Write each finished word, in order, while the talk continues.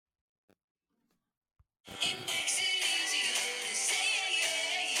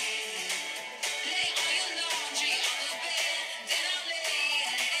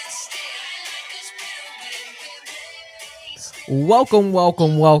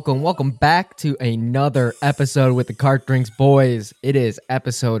Welcome back to another episode with the Cart Drinks Boys. It is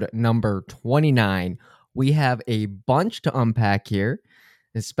episode number 29. We have a bunch to unpack here,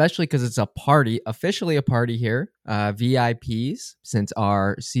 especially because it's a party, officially a party here. VIPs, since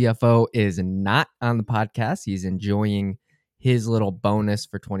our CFO is not on the podcast, he's enjoying his little bonus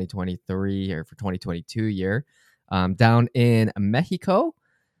for 2023 or for 2022 year down in Mexico.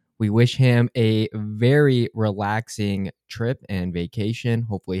 We wish him a very relaxing trip and vacation.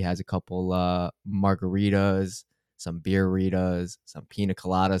 Hopefully, he has a couple margaritas, some beer-ritas, some pina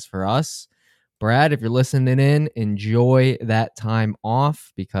coladas for us. Brad, if you're listening in, enjoy that time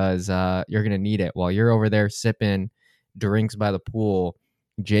off because you're going to need it. While you're over there sipping drinks by the pool,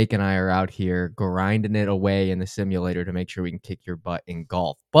 Jake and I are out here grinding it away in the simulator to make sure we can kick your butt in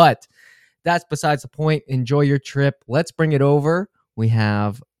golf. But that's besides the point. Enjoy your trip. Let's bring it over. We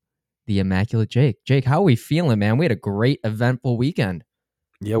have the Immaculate Jake. Jake, how are we feeling, man? We had a great, eventful weekend.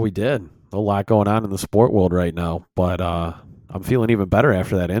 Yeah, we did. A lot going on in the sport world right now, but I'm feeling even better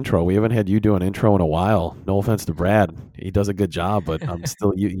after that intro. We haven't had you do an intro in a while. No offense to Brad. He does a good job, but I'm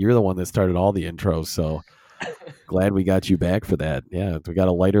still, you're the one that started all the intros, so glad we got you back for that. Yeah, we got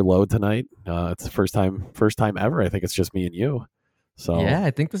a lighter load tonight. It's the first time ever. I think it's just me and you. So yeah,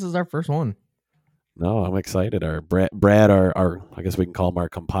 I think this is our first one. No, I'm excited. Our Brad, our I guess we can call him our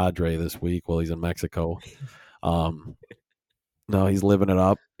compadre this week while he's in Mexico. No, he's living it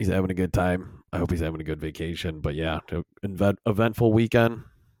up. He's having a good time. I hope he's having a good vacation. But yeah, eventful weekend,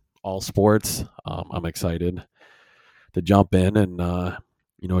 all sports. I'm excited to jump in and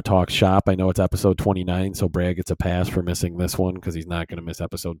talk shop. I know it's episode 29, so Brad gets a pass for missing this one because he's not going to miss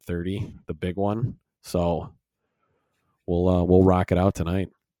episode 30, the big one. So we'll rock it out tonight.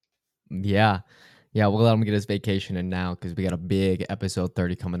 Yeah, we'll let him get his vacation in now because we got a big episode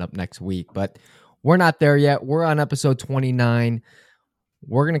 30 coming up next week. But we're not there yet. We're on episode 29.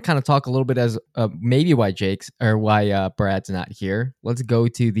 We're going to kind of talk a little bit as maybe why Brad's not here. Let's go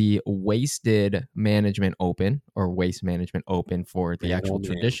to the Wasted Management Open or Waste Management Open for the actual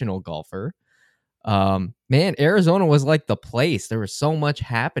traditional golfer. Man, Arizona was like the place. There was so much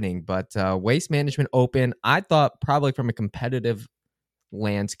happening, but Waste Management Open, I thought probably from a competitive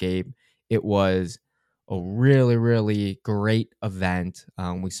landscape, it was a really, really great event.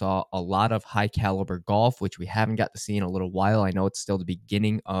 We saw a lot of high caliber golf, which we haven't got to see in a little while. I know it's still the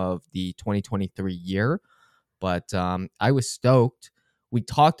beginning of the 2023 year, but I was stoked. We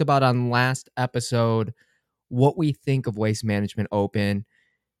talked about on last episode what we think of Waste Management Open.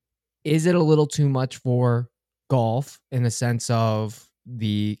 Is it a little too much for golf in the sense of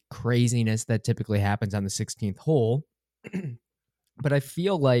the craziness that typically happens on the 16th hole? But I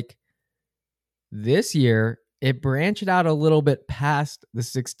feel like this year, it branched out a little bit past the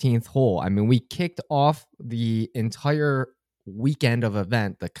 16th hole. I mean, we kicked off the entire weekend of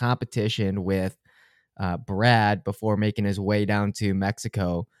event, the competition with Brad before making his way down to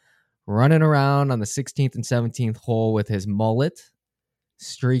Mexico, running around on the 16th and 17th hole with his mullet,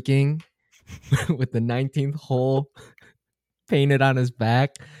 streaking with the 19th hole painted on his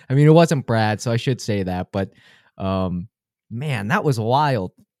back. I mean, it wasn't Brad, so I should say that, but man, that was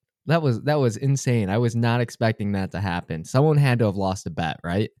wild. That was insane. I was not expecting that to happen. Someone had to have lost a bet,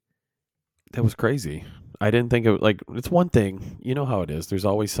 right? That was crazy. I didn't think it's one thing. You know how it is. There's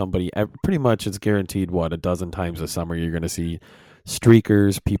always somebody. Pretty much, it's guaranteed. A dozen times a summer, you're going to see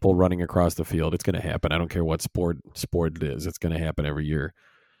streakers, people running across the field. It's going to happen. I don't care what sport it is. It's going to happen every year.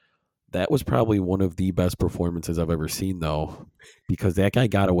 That was probably one of the best performances I've ever seen, though, because that guy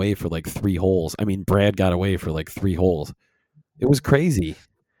got away for like 3 holes. I mean, Brad got away for like 3 holes. It was crazy.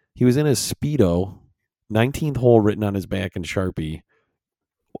 He was in his Speedo, 19th hole written on his back in Sharpie.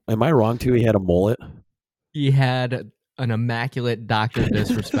 Am I wrong, too? He had a mullet? He had an immaculate Dr.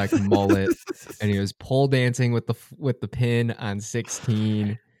 Disrespect mullet, and he was pole dancing with the pin on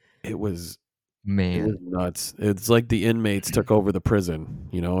 16. It was nuts. It's like the inmates took over the prison,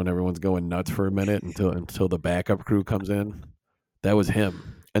 and everyone's going nuts for a minute until the backup crew comes in. That was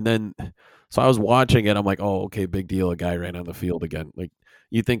him. And then, so I was watching it. I'm like, oh, okay, big deal. A guy ran on the field again. Like,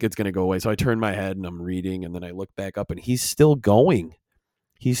 you think it's going to go away. So I turn my head and I'm reading, and then I look back up and he's still going.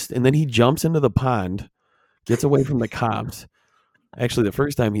 And then he jumps into the pond, gets away from the cops. Actually, the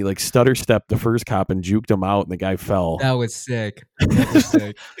first time he stutter stepped the first cop and juked him out, and the guy fell. That was sick.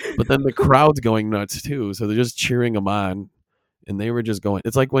 But then the crowd's going nuts too. So they're just cheering him on. And they were just going,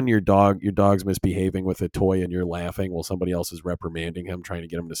 it's like when your dog's misbehaving with a toy and you're laughing while somebody else is reprimanding him, trying to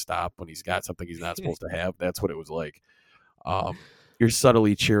get him to stop when he's got something he's not supposed to have. That's what it was like. You're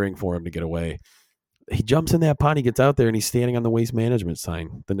subtly cheering for him to get away. He jumps in that pond, he gets out there, and he's standing on the waste management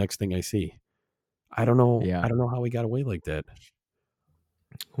sign. The next thing I see, I don't know. Yeah. I don't know how he got away like that.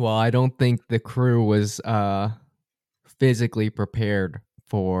 Well, I don't think the crew was physically prepared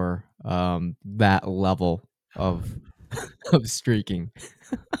for that level of of streaking.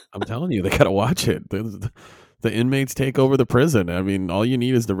 I'm telling you, they got to watch it. The inmates take over the prison. I mean, all you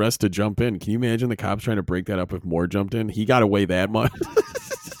need is the rest to jump in. Can you imagine the cops trying to break that up if more jumped in? He got away that much.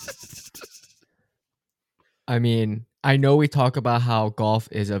 I mean, I know we talk about how golf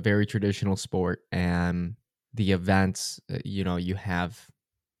is a very traditional sport and the events, you have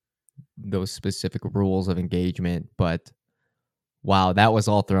those specific rules of engagement, but wow, that was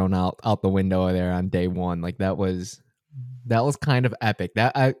all thrown out the window there on day one. Like that was kind of epic.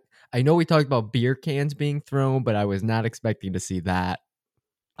 That I know we talked about beer cans being thrown, but I was not expecting to see that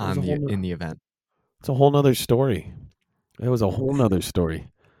It was a in the event. it's a whole nother story. It was a whole nother story.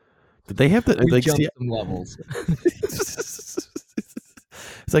 Did they have to We like see? jumped some levels.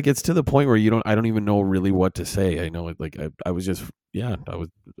 It's like it's to the point where I don't even know really what to say. I know it like I was just I was like I was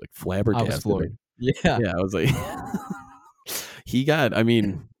flabbergasted. floored. Yeah. Yeah, I was like he got I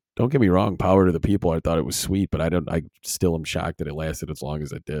mean, don't get me wrong, power to the people. I thought it was sweet, but I still am shocked that it lasted as long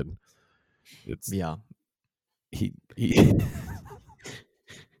as it did. It's Yeah. he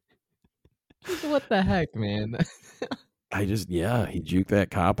What the heck, man? I just he juked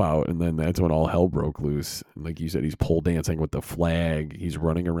that cop out, and then that's when all hell broke loose. And like you said, he's pole dancing with the flag. He's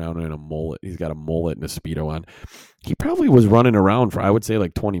running around in a mullet. He's got a mullet and a Speedo on. He probably was running around for I would say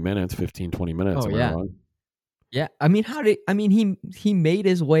like 20 minutes, 15, 20 minutes. Oh Am I yeah. wrong? Yeah. He made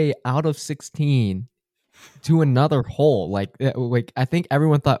his way out of 16 to another hole. Like I think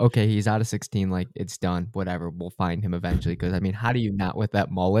everyone thought, okay, he's out of 16, like it's done. Whatever, we'll find him eventually. Because I mean, how do you not with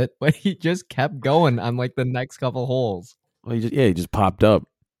that mullet? But he just kept going on like the next couple holes. Well, he just popped up.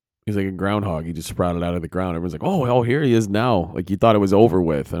 He's like a groundhog. He just sprouted out of the ground. Everyone's like, oh, here he is now. Like you thought it was over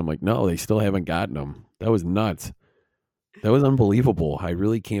with. And I'm like, no, they still haven't gotten him. That was nuts. That was unbelievable. I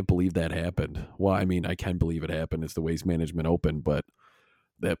really can't believe that happened. Well, I mean, I can believe it happened. It's the Waste Management Open, but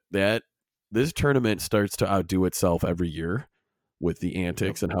that this tournament starts to outdo itself every year with the Yep.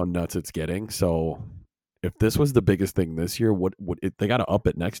 antics and how nuts it's getting. So, if this was the biggest thing this year, they got to up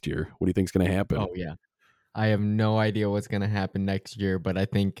it next year? What do you think's going to happen? Oh yeah. I have no idea what's gonna happen next year, but I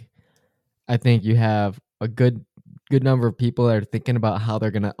think you have a good number of people that are thinking about how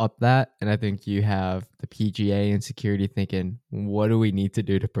they're gonna up that, and I think you have the PGA and security thinking, what do we need to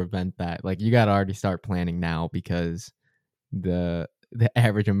do to prevent that? Like you got to already start planning now because the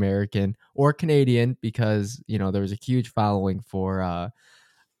average American or Canadian, because there was a huge following for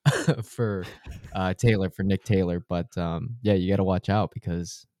for for Nick Taylor, but yeah, you got to watch out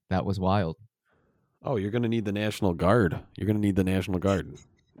because that was wild. Oh, you're going to need the National Guard. You're going to need the National Guard.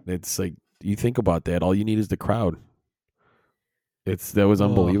 It's like you think about that. All you need is the crowd. That was Oh,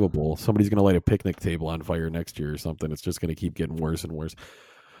 unbelievable. Somebody's going to light a picnic table on fire next year or something. It's just going to keep getting worse and worse.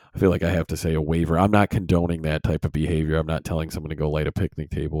 I feel like I have to say a waiver. I'm not condoning that type of behavior. I'm not telling someone to go light a picnic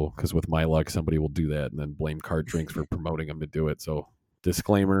table because with my luck, somebody will do that and then blame Card Drinks for promoting them to do it. So,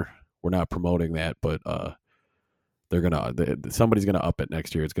 disclaimer: we're not promoting that, but somebody's gonna up it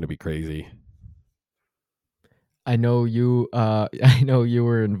next year. It's gonna be crazy. I know you. I know you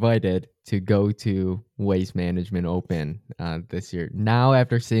were invited to go to Waste Management Open this year. Now,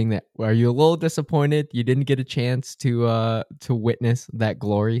 after seeing that, are you a little disappointed you didn't get a chance to witness that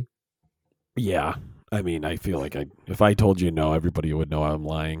glory? Yeah, I mean, I feel like if I told you no, everybody would know I'm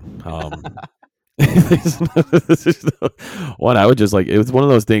lying. One, I would just like it was one of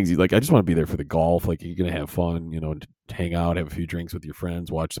those things. I just want to be there for the golf. Like you're gonna have fun, hang out, have a few drinks with your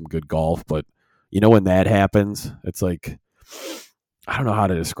friends, watch some good golf. But when that happens, it's like I don't know how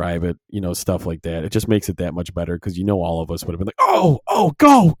to describe it. Stuff like that. It just makes it that much better because all of us would have been like, oh,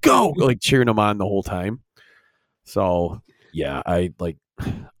 go, like cheering them on the whole time. So yeah, I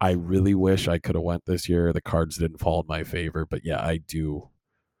really wish I could have went this year. The cards didn't fall in my favor, but yeah, I do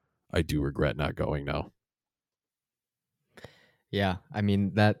regret not going now. Yeah, I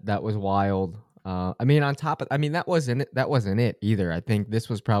mean that was wild. I mean, on top of, I mean, that wasn't it either. I think this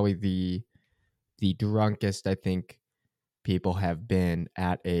was probably the drunkest I think people have been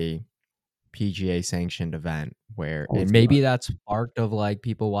at a PGA sanctioned event where, Oh, and it's maybe not. that's part of like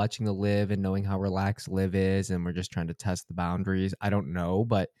people watching the live and knowing how relaxed live is, and we're just trying to test the boundaries. I don't know,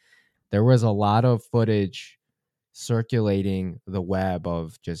 but there was a lot of footage circulating the web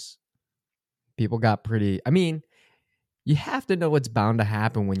of just people got pretty. I mean, you have to know what's bound to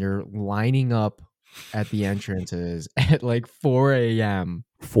happen when you're lining up at the entrances at like 4 a.m.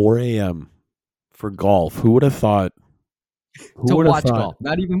 4 a.m. for golf. Who would have thought? Who to would have watch thought? golf,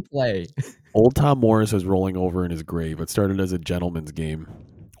 not even play. Old Tom Morris is rolling over in his grave. It started as a gentleman's game.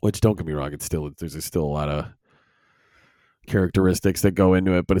 Which, don't get me wrong, there's still a lot of characteristics that go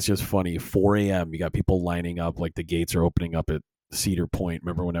into it, but it's just funny. 4 a.m. You got people lining up like the gates are opening up at Cedar Point.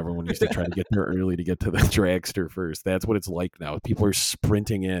 Remember when everyone used to try to get there early to get to the dragster first? That's what it's like now. People are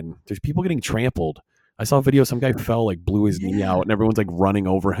sprinting in. There's people getting trampled. I saw a video. Some guy fell, like blew his knee out, and everyone's like running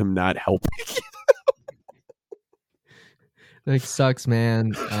over him, not helping. Like, sucks,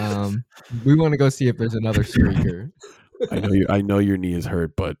 man. We want to go see if there's another streaker. I know your knee is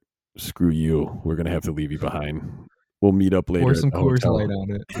hurt, but screw you. We're gonna have to leave you behind. We'll meet up later. Pour some at the Coors hotel. Light on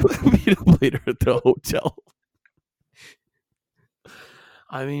it. We'll meet up later at the hotel.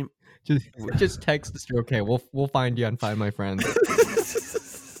 I mean, just text us. Okay, we'll find you on Find My Friends.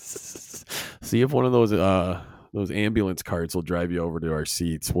 see if one of those ambulance carts will drive you over to our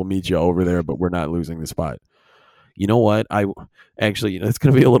seats. We'll meet you over there, but we're not losing the spot. You know what? Actually, it's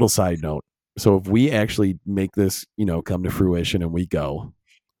going to be a little side note. So if we actually make this, come to fruition and we go,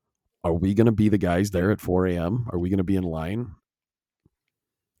 are we going to be the guys there at 4 a.m.? Are we going to be in line?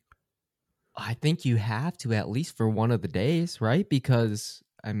 I think you have to, at least for one of the days, right? Because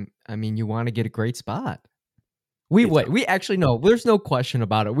I mean, you want to get a great spot. We would. We actually know. There's no question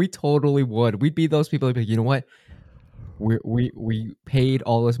about it. We totally would. We'd be those people that be like, you know what? We paid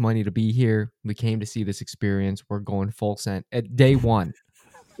all this money to be here. We came to see this experience. We're going full send at day one.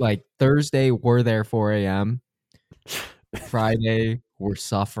 Like Thursday, we're there 4 a.m. Friday, we're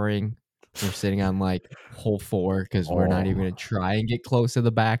suffering. We're sitting on like hole 4 because we're not even gonna try and get close to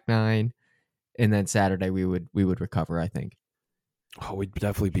the back 9. And then Saturday, we would recover, I think. Oh, we'd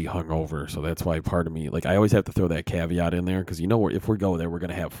definitely be hungover. So that's why part of me, like, I always have to throw that caveat in there because if we go there, we're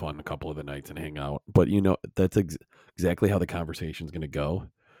gonna have fun a couple of the nights and hang out. But that's exactly how the conversation's gonna go.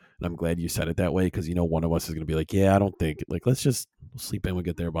 And I'm glad you said it that way because one of us is gonna be like, yeah, I don't think let's just sleep in. We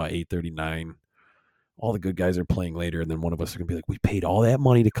get there about 8:39. All the good guys are playing later, and then one of us is gonna be like, we paid all that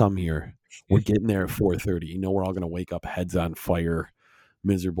money to come here. We're getting there at 4:30. We're all gonna wake up heads on fire,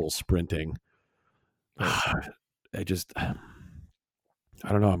 miserable, sprinting. I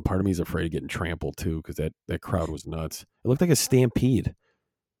don't know. Part of me is afraid of getting trampled too because that crowd was nuts. It looked like a stampede.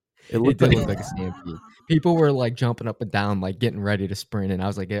 It did look like a stampede. People were like jumping up and down, like getting ready to sprint. And I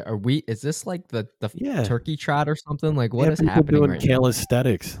was like, is this like the turkey trot or something? Like, what is happening right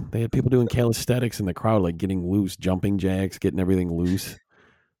calisthenics? Now? They had people doing calisthenics in the crowd, like getting loose, jumping jacks, getting everything loose.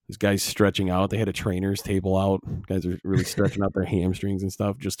 These guys stretching out. They had a trainer's table out. Guys are really stretching out their hamstrings and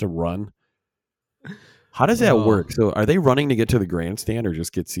stuff just to run. How does that work? So are they running to get to the grandstand or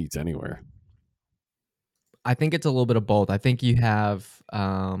just get seats anywhere? I think it's a little bit of both. I think you have,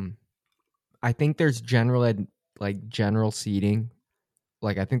 I think there's general seating.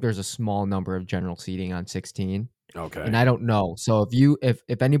 Like, I think there's a small number of general seating on 16. Okay. And I don't know. So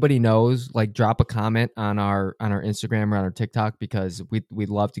if anybody knows, like, drop a comment on our Instagram or on our TikTok because we'd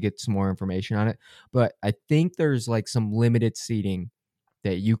love to get some more information on it. But I think there's like some limited seating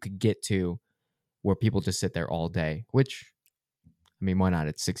that you could get to where people just sit there all day, which, I mean, why not?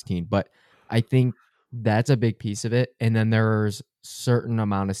 It's 16. But I think that's a big piece of it. And then there's certain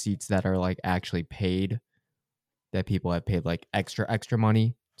amount of seats that are like actually paid, that people have paid like extra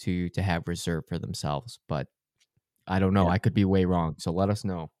money to have reserved for themselves. But I don't know. Yeah. I could be way wrong. So let us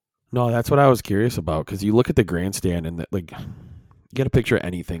know. No, that's what I was curious about because you look at the grandstand and you got to picture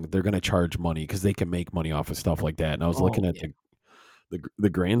anything. They're going to charge money because they can make money off of stuff like that. And I was looking at the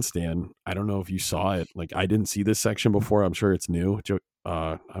grandstand. I don't know if you saw it. Like, I didn't see this section before. I'm sure it's new.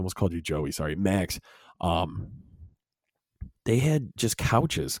 I almost called you Joey. Sorry, Max. They had just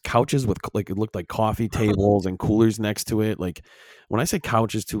couches with like, it looked like coffee tables and coolers next to it. Like, when I say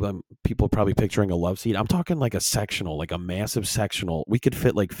couches too, people are probably picturing a love seat. I'm talking like a sectional, like a massive sectional. We could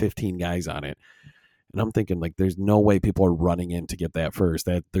fit like 15 guys on it. And I'm thinking, like, there's no way people are running in to get that first.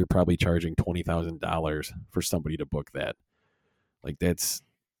 That they're probably charging $20,000 for somebody to book that. Like, that's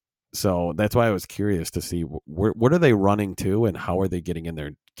why I was curious to see what are they running to and how are they getting in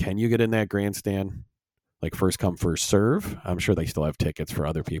there? Can you get in that grandstand? Like, first come, first serve? I'm sure they still have tickets for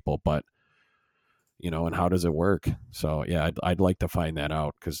other people, but, and how does it work? So, yeah, I'd like to find that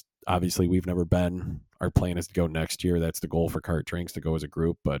out because obviously we've never been. Our plan is to go next year. That's the goal for Cart Drinks, to go as a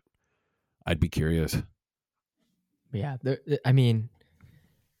group, but I'd be curious. Yeah, I mean,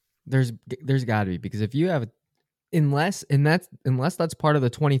 there's got to be, because if you have unless that's part of the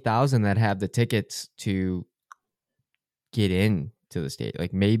 20,000 that have the tickets to get in to the state.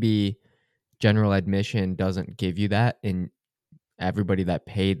 Like, maybe general admission doesn't give you that, and everybody that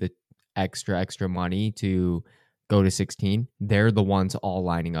paid the extra money to go to 16, they're the ones all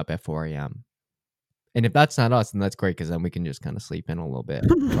lining up at 4 a.m. And if that's not us, then that's great because then we can just kind of sleep in a little bit.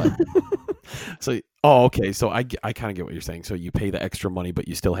 But So, oh, okay. So I kind of get what you're saying. So you pay the extra money, but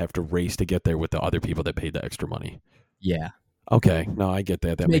you still have to race to get there with the other people that paid the extra money. Yeah. Okay, no, I get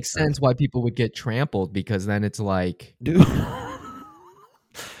that. Which That makes makes sense, sense why people would get trampled because then it's like dude. I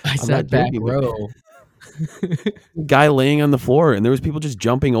I'm not sat back joking. row. Guy laying on the floor, and there was people just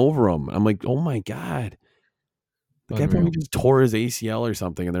jumping over him. I'm like, oh my god, the guy probably Unreal. just tore his ACL or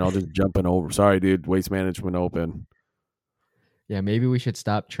something, and they're all just jumping over. Sorry, dude. Waste management open. Yeah, maybe we should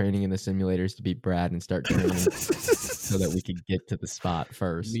stop training in the simulators to beat Brad and start training so that we could get to the spot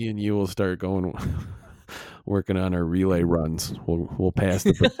first. Me and you will start going working on our relay runs. We'll pass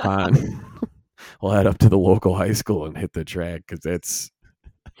the baton. We'll head up to the local high school and hit the track because that's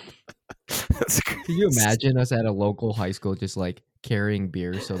Can you crazy. imagine us at a local high school just like carrying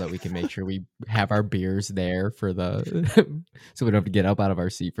beers so that we can make sure we have our beers there for the so we don't have to get up out of our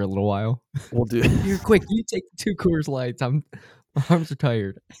seat for a little while? We'll do. Here, quick, you take the 2 Coors Lights. My arms are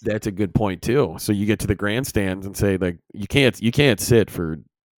tired. That's a good point too. So you get to the grandstands and say like you can't sit for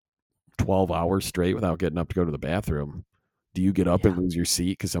 12 hours straight without getting up to go to the bathroom. Do you get up Yeah. and lose your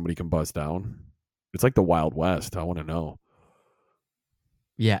seat because somebody can bust down? It's like the Wild West. I want to know.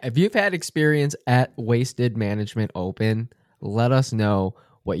 Yeah, if you've had experience at Wasted Management Open, let us know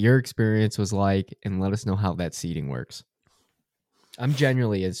what your experience was like and let us know how that seating works. I'm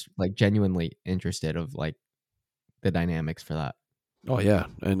genuinely interested of like the dynamics for that. Oh yeah,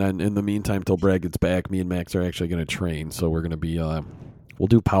 and then in the meantime, till Brad gets back, me and Max are actually going to train. So we're going to be we'll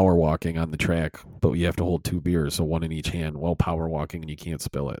do power walking on the track, but you have to hold 2 beers, so one in each hand while power walking, and you can't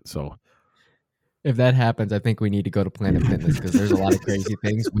spill it. So If that happens, I think we need to go to Planet Fitness because there's a lot of crazy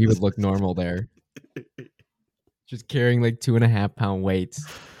things. We would look normal there. Just carrying like 2.5 pound weights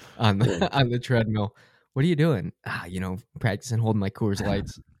on the on the treadmill. What are you doing? Practicing holding my Coors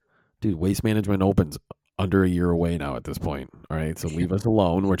Lights. dude, Waste Management opens under a year away now at this point. All right, so leave us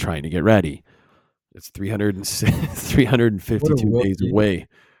alone. We're trying to get ready. It's 352 What a days rookie. away.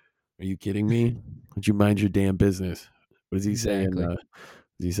 Are you kidding me? Would you mind your damn business? What is he saying? Exactly.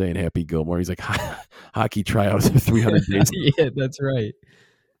 Is he saying Happy Gilmore? He's like, hockey tryouts are 300 days. Yeah, that's right.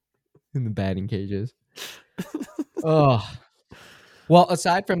 In the batting cages. Oh. Well,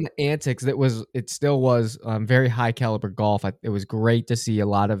 aside from the antics, it still was very high caliber golf. It was great to see a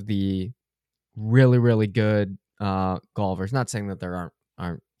lot of the really, really good golfers. Not saying that there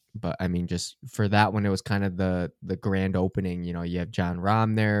aren't, but I mean, just for that one, it was kind of the grand opening. You have John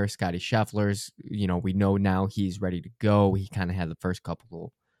Rahm there, Scotty Scheffler's. We know now he's ready to go. He kind of had the first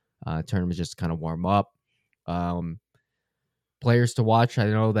couple tournaments just to kind of warm up. Players to watch, I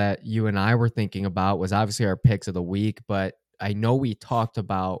know that you and I were thinking about was obviously our picks of the week, but I know we talked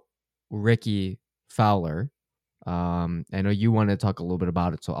about Ricky Fowler. I know you want to talk a little bit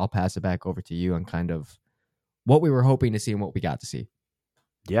about it, so I'll pass it back over to you on kind of what we were hoping to see and what we got to see.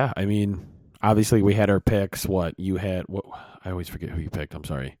 Yeah, I mean, obviously we had our picks. What you had? What I always forget who you picked. I'm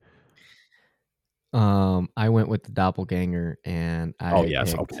sorry. I went with the doppelganger, and Oh I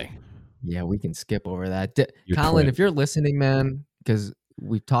yes, picked. okay. Yeah, we can skip over that. Your Colin, twin. if you're listening, man, because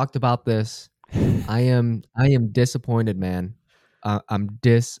we've talked about this, I am disappointed, man. I'm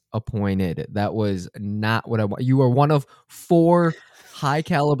disappointed. That was not what I want. You are one of 4 high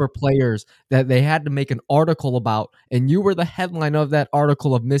caliber players that they had to make an article about, and you were the headline of that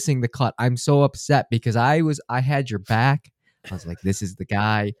article of missing the cut. I'm so upset because I had your back. I was like, this is the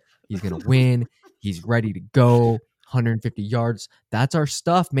guy. He's gonna win. He's ready to go. 150 yards. That's our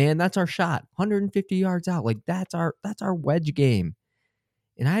stuff, man. That's our shot. 150 yards out. Like that's our wedge game.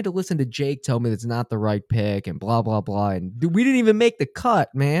 And I had to listen to Jake tell me that's not the right pick and blah, blah, blah. And dude, we didn't even make the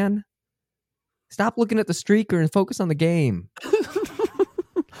cut, man. Stop looking at the streaker and focus on the game.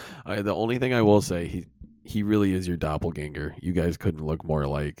 The only thing I will say, he really is your doppelganger. You guys couldn't look more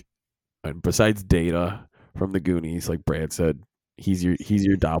alike. And besides Data from the Goonies, like Brad said, he's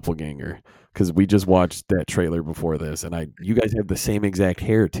your doppelganger. Because we just watched that trailer before this, and you guys have the same exact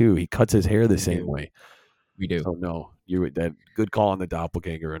hair too. He cuts his hair the We same do. way. We do. So no, that good call on the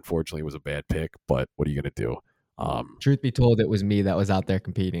doppelganger. Unfortunately, was a bad pick. But what are you gonna do? Truth be told, it was me that was out there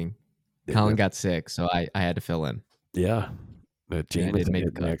competing. Colin Yeah, got sick, so I had to fill in. yeah. That And I didn't Jameson make the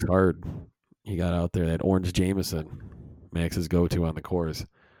hit cut. Max hard. He got out there. That orange Jameson, Max's go-to on the course.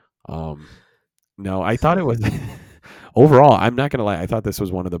 Um, no, I thought it was overall. I'm not gonna lie. I thought this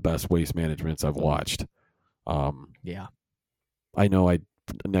was one of the best waste managements I've watched. Yeah. I know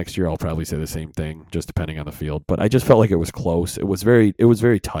next year I'll probably say the same thing, just depending on the field. But I just felt like it was close. It was very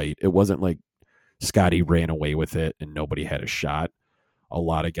tight. It wasn't like Scotty ran away with it and nobody had a shot. A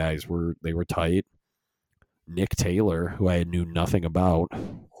lot of guys were tight. Nick Taylor, who I knew nothing about,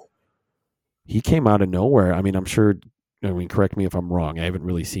 he came out of nowhere. I mean, I'm sure I mean, correct me if I'm wrong. I haven't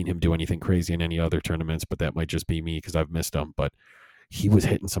really seen him do anything crazy in any other tournaments, but that might just be me because I've missed him. But he was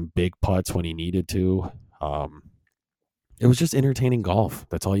hitting some big putts when he needed to. Um, it was just entertaining golf.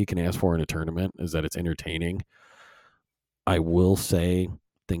 That's all you can ask for in a tournament is that it's entertaining. I will say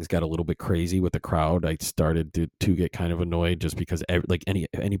things got a little bit crazy with the crowd. I started to get kind of annoyed just because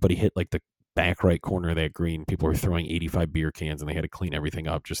anybody hit like the back right corner of that green, people were throwing 85 beer cans and they had to clean everything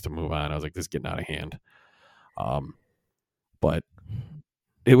up just to move on. I was like, this is getting out of hand. Um, but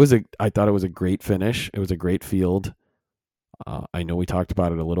I thought it was a great finish. It was a great field. I know we talked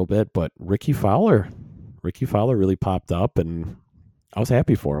about it a little bit, but Ricky Fowler really popped up, and I was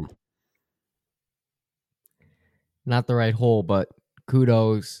happy for him. Not the right hole, but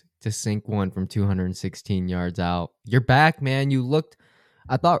kudos to sink one from 216 yards out. You're back, man. You looked.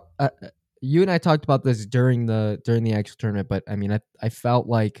 I thought you and I talked about this during the actual tournament, but I mean, I felt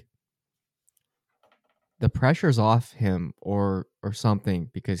like the pressure's off him or something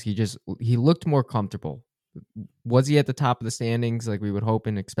because he looked more comfortable. Was he at the top of the standings like we would hope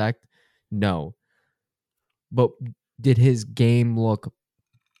and expect? No. But did his game look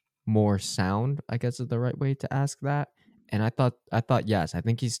more sound, I guess is the right way to ask that. And I thought yes. I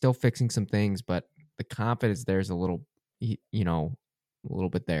think he's still fixing some things, but the confidence there's a little a little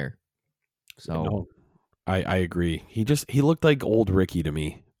bit there. So No, I agree. He looked like old Ricky to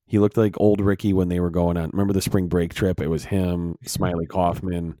me. He looked like old Ricky when they were going on. Remember the spring break trip? It was him, Smiley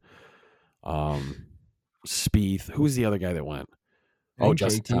Kaufman, um, Spieth. Who was the other guy that went? I Oh, think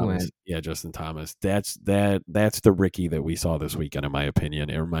Justin JT Thomas. went. Yeah, Justin Thomas. That's the Ricky that we saw this weekend, in my opinion.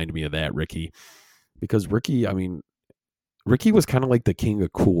 It reminded me of that Ricky because Ricky, I mean, Ricky was kind of like the king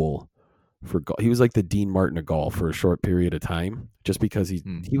of cool for golf. He was like the Dean Martin of golf for a short period of time, just because he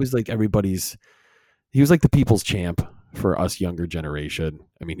was like he was like the people's champ for us younger generation.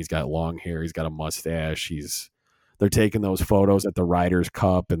 I mean, he's got long hair, he's got a mustache. They're taking those photos at the Riders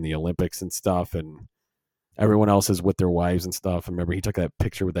Cup and the Olympics and stuff, and everyone else is with their wives and stuff. I remember he took that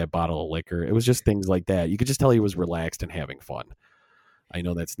picture with that bottle of liquor. It was just things like that. You could just tell he was relaxed and having fun. I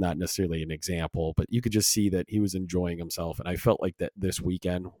know that's not necessarily an example, but you could just see that he was enjoying himself. And I felt like that this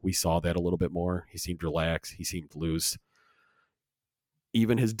weekend we saw that a little bit more. He seemed relaxed. He seemed loose.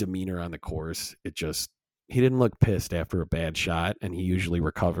 Even his demeanor on the course, he didn't look pissed after a bad shot, and he usually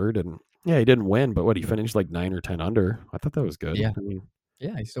recovered. And yeah, he didn't win, but he finished like 9 or 10 under. I thought that was good. Yeah. I mean,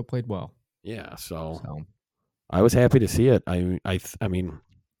 Yeah, he still played well. yeah. So So I was happy to see it. I mean,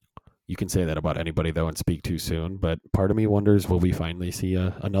 you can say that about anybody though and speak too soon, but part of me wonders, will we finally see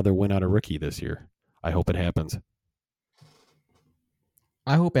another win out of Ricky this year? I hope it happens.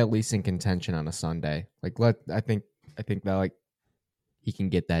 I hope at least in contention on a Sunday. I think that like he can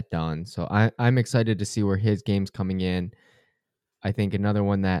get that done. So I'm excited to see where his game's coming in. I think another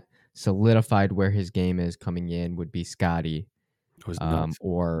one that solidified where his game is coming in would be Scotty, It was nuts.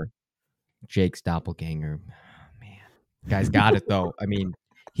 or Jake's doppelganger. Man, guy's got it though. I mean,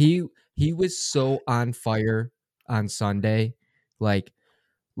 he he was so on fire on Sunday. Like,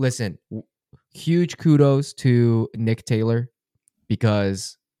 listen, huge kudos to Nick Taylor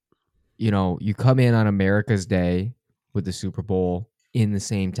because you come in on America's Day with the Super Bowl in the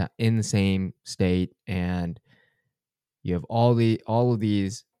same time in the same state, and you have all of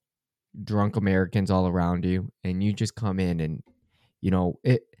these drunk Americans all around you, and you just come in and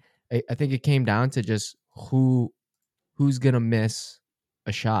it. I think it came down to just who's gonna miss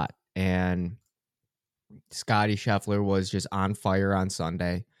a shot, and Scotty Scheffler was just on fire on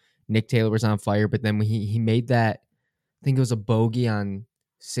Sunday. Nick Taylor was on fire, but then when he made that, I think it was a bogey on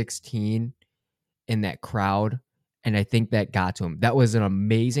 16 in that crowd, and I think that got to him. That was an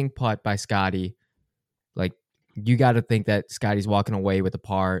amazing putt by Scotty. Like, you got to think that Scotty's walking away with a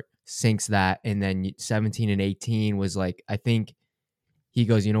par, sinks that, and then 17 and 18 was like, I think he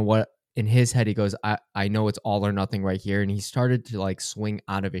goes, you know what? In his head, he goes, I know it's all or nothing right here, and he started to like swing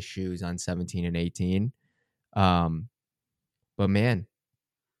out of his shoes on 17 and 18. Um, but man,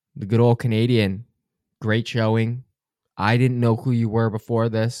 the good old Canadian, great showing. I didn't know who you were before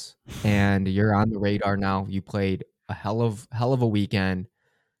this, and you're on the radar now. You played a hell of a weekend.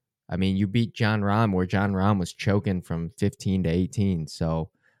 I mean, you beat John Rahm where John Rahm was choking from 15 to 18. So,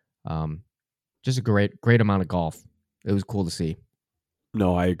 um, just a great amount of golf. It was cool to see.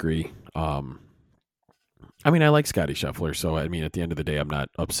 No, I agree. I mean, I like Scotty Scheffler, so I mean, at the end of the day, I'm not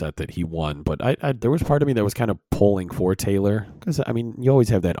upset that he won. But there was part of me that was kind of pulling for Taylor because I mean, you always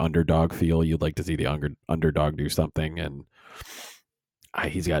have that underdog feel. You'd like to see the underdog do something, and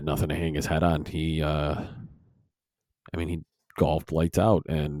he's got nothing to hang his head on. I mean, he golfed lights out,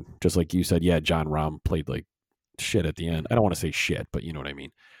 and just like you said, yeah, John Rahm played like shit at the end. I don't want to say shit, but you know what I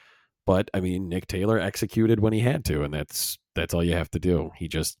mean. But I mean, Nick Taylor executed when he had to, and that's all you have to do. He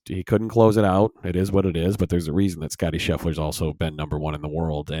couldn't close it out. It is what it is. But there's a reason that Scotty Scheffler's also been number one in the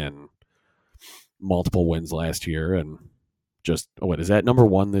world and multiple wins last year, and just what is that number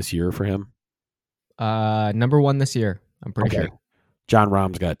one this year for him? Number one this year, I'm pretty Okay, sure. John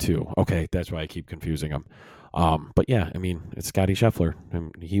Rahm's got two. Okay, that's why I keep confusing them. But yeah, I mean, it's Scotty Scheffler,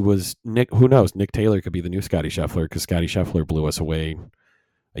 and he was Nick. Who knows? Nick Taylor could be the new Scotty Scheffler because Scotty Scheffler blew us away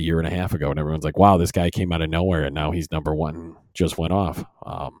a year and a half ago, and everyone's like, "Wow, this guy came out of nowhere, and now he's number one." And just went off.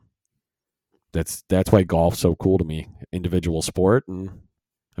 That's why golf's so cool to me. Individual sport, and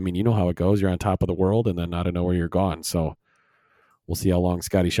I mean, you know how it goes. You're on top of the world, and then out of nowhere, you're gone. So we'll see how long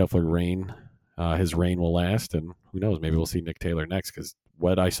Scotty Scheffler his reign will last, and who knows? Maybe we'll see Nick Taylor next because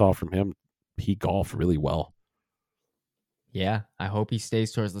what I saw from him, he golfed really well. Yeah, I hope he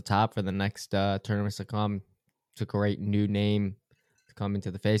stays towards the top for the next tournaments to come. It's a great new name to come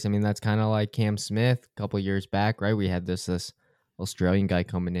into the face. I mean, that's kind of like Cam Smith a couple years back, right? We had this Australian guy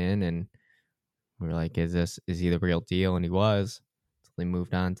coming in, and we were like, is he the real deal? And he was. Until he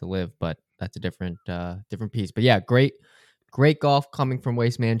moved on to live, but that's a different piece. But yeah, great golf coming from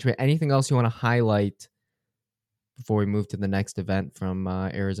Waste Management. Anything else you want to highlight before we move to the next event from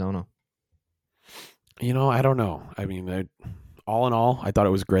Arizona? I don't know. I mean, all in all, I thought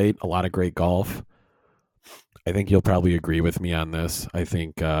it was great. A lot of great golf. I think you'll probably agree with me on this. I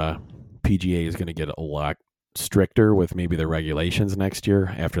think PGA is going to get a lot stricter with maybe the regulations next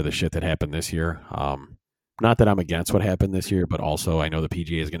year after the shit that happened this year. Not that I'm against what happened this year, but also I know the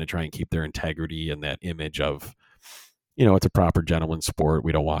PGA is going to try and keep their integrity and that image of, it's a proper gentleman's sport.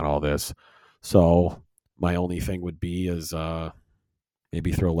 We don't want all this. So my only thing would be is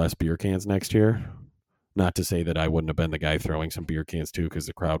maybe throw less beer cans next year. Not to say that I wouldn't have been the guy throwing some beer cans too, because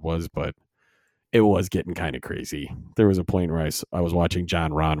the crowd was, but it was getting kind of crazy. There was a point where I was watching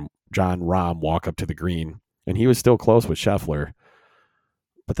John Rahm walk up to the green, and he was still close with Scheffler.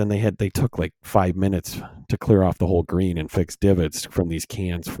 But then they took like 5 minutes to clear off the whole green and fix divots from these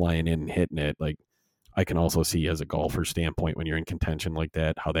cans flying in and hitting it. Like, I can also see as a golfer standpoint when you're in contention like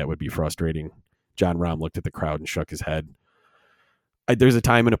that, how that would be frustrating. John Rahm looked at the crowd and shook his head. There's a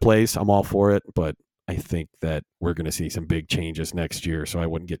time and a place. I'm all for it, but I think that we're going to see some big changes next year, so I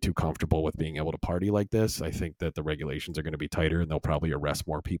wouldn't get too comfortable with being able to party like this. I think that the regulations are going to be tighter, and they'll probably arrest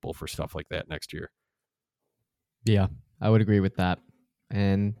more people for stuff like that next year. Yeah, I would agree with that.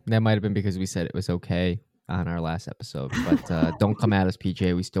 And that might have been because we said it was okay on our last episode. But don't come at us,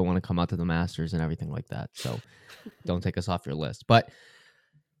 PJ. We still want to come out to the Masters and everything like that. So don't take us off your list. But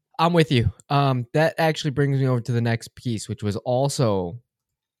I'm with you. That actually brings me over to the next piece, which was also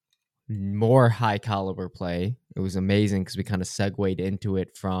more high caliber play. It was amazing because we kind of segued into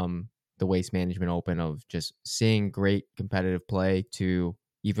it from the Waste Management Open of just seeing great competitive play to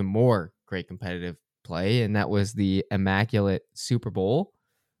even more great competitive play. And that was the Immaculate Super Bowl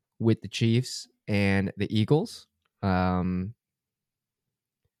with the Chiefs and the Eagles. What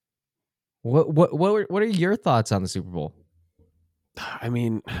are your thoughts on the Super Bowl? I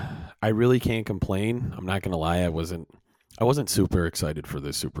mean, I really can't complain. I'm not going to lie. I wasn't super excited for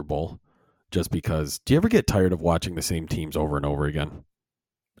this Super Bowl just because. Do you ever get tired of watching the same teams over and over again?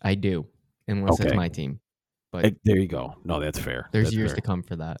 I do, unless it's Okay. my team. But There you go. No, that's fair. there's That's years fair. to come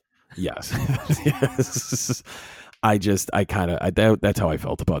for that. Yes. Yes. That's how I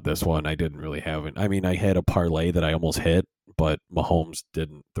felt about this one. I didn't really have it. I mean, I had a parlay that I almost hit, but Mahomes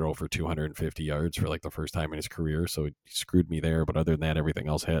didn't throw for 250 yards for like the first time in his career. So he screwed me there. But other than that, everything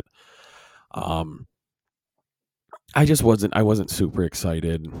else hit. I wasn't super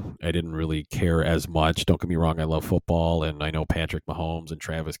excited. I didn't really care as much. Don't get me wrong. I love football and I know Patrick Mahomes and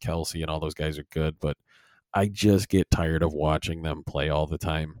Travis Kelce and all those guys are good, but I just get tired of watching them play all the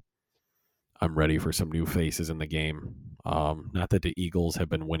time. I'm ready for some new faces in the game. Not that the Eagles have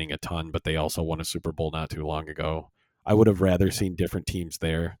been winning a ton, but they also won a Super Bowl not too long ago. I would have rather seen different teams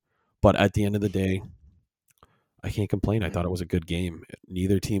there. But at the end of the day, I can't complain. I thought it was a good game.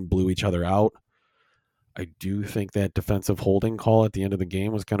 Neither team blew each other out. I do think that defensive holding call at the end of the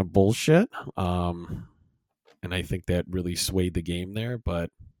game was kind of bullshit. And I think that really swayed the game there. But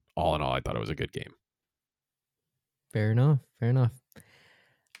all in all, I thought it was a good game. Fair enough. Fair enough.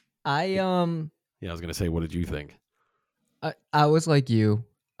 I was gonna say, what did you think? I was like you.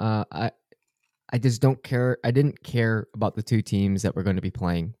 I just don't care. I didn't care about the two teams that were going to be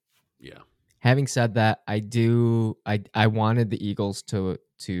playing. Yeah. Having said that, I wanted the Eagles to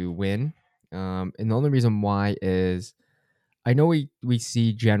win. And the only reason why is I know we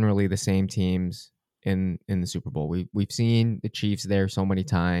see generally the same teams in the Super Bowl. We've seen the Chiefs there so many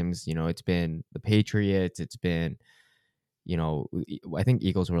times. It's been the Patriots, it's been I think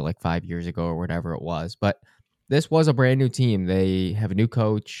Eagles were like 5 years ago or whatever it was. But this was a brand new team. They have a new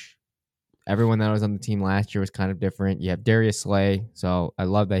coach. Everyone that was on the team last year was kind of different. You have Darius Slay, so I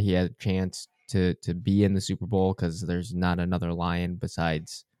love that he had a chance to be in the Super Bowl because there's not another Lion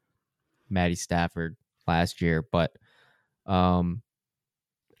besides Matty Stafford last year. But um,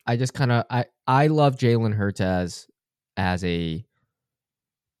 I just kind of I love Jalen Hurts as a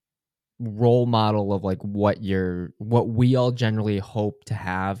role model of like what we all generally hope to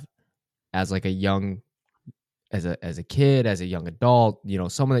have as like a young as a kid, as a young adult,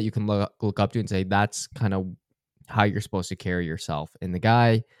 someone that you can look up to and say that's kind of how you're supposed to carry yourself. And the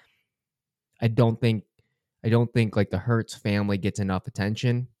guy, I don't think I don't think like the Hertz family gets enough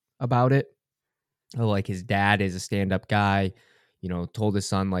attention about it. Like his dad is a stand-up guy, told his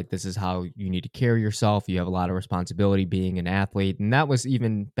son like this is how you need to carry yourself. You have a lot of responsibility being an athlete. And that was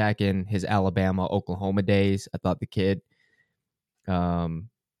even back in his Alabama, Oklahoma days. I thought the kid um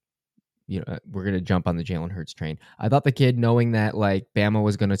we're gonna jump on the Jalen Hurts train. I thought the kid, knowing that like Bama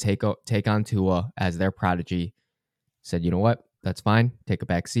was gonna take on Tua as their prodigy, said, you know what, that's fine. Take a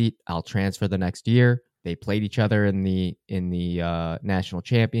back seat. I'll transfer the next year. They played each other in the national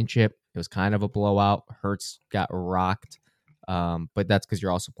championship. It was kind of a blowout. Hurts got rocked, but that's because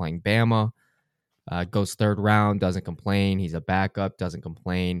you're also playing Bama. Goes third round, doesn't complain. He's a backup, doesn't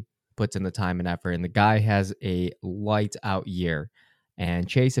complain. Puts in the time and effort, and the guy has a lights out year. And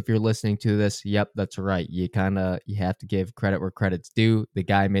Chase, if you're listening to this, yep, that's right. You have to give credit where credit's due. The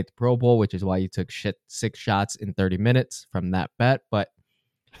guy made the Pro Bowl, which is why you took 6 shots in 30 minutes from that bet. But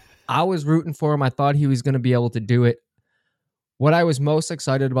I was rooting for him. I thought he was going to be able to do it. What I was most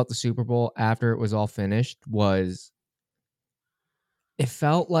excited about the Super Bowl after it was all finished was it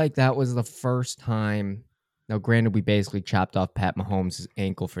felt like that was the first time. Now, granted, we basically chopped off Pat Mahomes'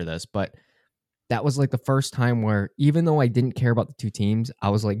 ankle for this, but that was like the first time where, even though I didn't care about the two teams, I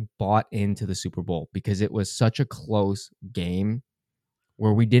was like bought into the Super Bowl because it was such a close game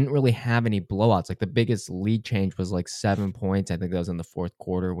where we didn't really have any blowouts. Like the biggest lead change was like 7 points. I think that was in the fourth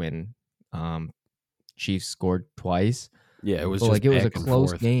quarter when Chiefs scored twice. Yeah, it was But just like it was a back and close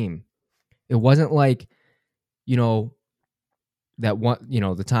forth. game. It wasn't like, you know, that one,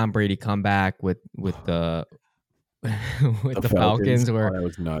 the Tom Brady comeback with the with The the Falcons. Falcons, Oh, where that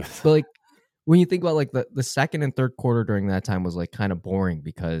was nuts. but like when you think about like the second and third quarter during that time was like kind of boring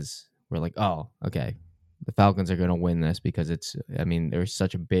because we're like, oh, okay, the Falcons are going to win this because there's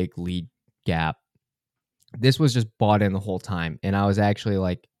such a big lead gap. This was just bought in the whole time, and I was actually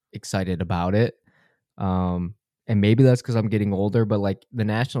like excited about it. And maybe that's because I'm getting older, but like the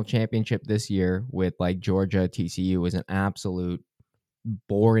national championship this year with like Georgia TCU was an absolute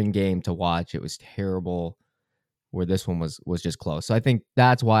boring game to watch. It was terrible. Where this one was just close. So I think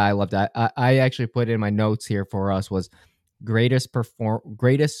that's why I loved that. I actually put in my notes here for us was greatest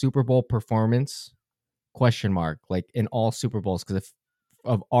Super Bowl performance question mark, like in all Super Bowls because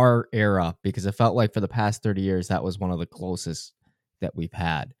of our era, because it felt like for the past 30 years that was one of the closest that we've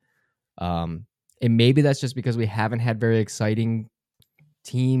had. And maybe that's just because we haven't had very exciting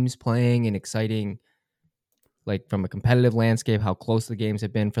teams playing and exciting, like from a competitive landscape, how close the games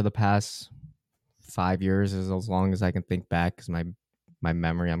have been for the past 5 years is as long as I can think back because my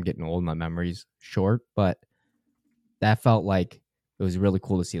memory, I'm getting old, my memory's short, but that felt like it was really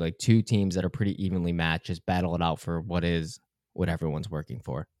cool to see like two teams that are pretty evenly matched just battle it out for what everyone's working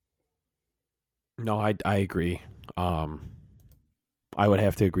for. No, I agree. I would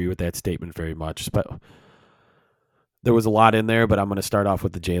have to agree with that statement very much. But there was a lot in there, but I'm going to start off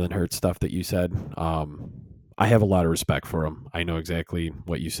with the Jalen Hurts stuff that you said. I have a lot of respect for him. I know exactly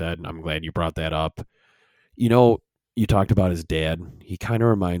what you said, and I'm glad you brought that up. You talked about his dad. He kind of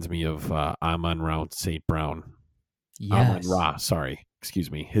reminds me of Amon-Ra St. Brown. Yes. Amon-Ra, sorry.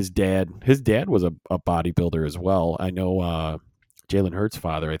 Excuse me. His dad was a bodybuilder as well. I know Jalen Hurts'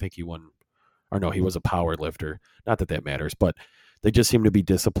 father, I think he won, or no, he was a power lifter. Not that that matters, but they just seem to be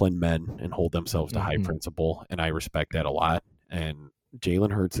disciplined men and hold themselves to high Mm-hmm. principle, and I respect that a lot. And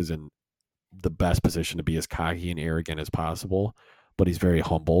Jalen Hurts is in the best position to be as cocky and arrogant as possible, but he's very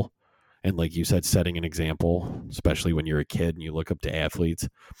humble. And like you said, setting an example, especially when you're a kid and you look up to athletes,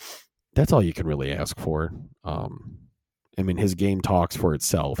 that's all you can really ask for. His game talks for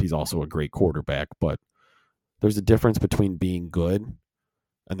itself. He's also a great quarterback, but there's a difference between being good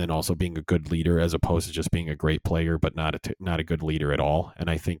and then also being a good leader as opposed to just being a great player but not a good leader at all. And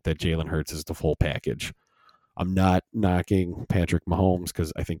I think that Jalen Hurts is the full package. I'm not knocking Patrick Mahomes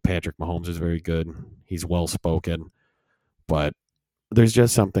because I think Patrick Mahomes is very good. He's well spoken, but there's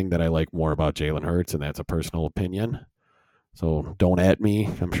just something that I like more about Jalen Hurts, and that's a personal opinion. So don't at me.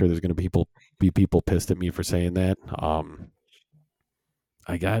 I'm sure there's going to be be people pissed at me for saying that.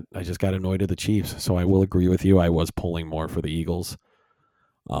 I just got annoyed at the Chiefs, so I will agree with you. I was pulling more for the Eagles.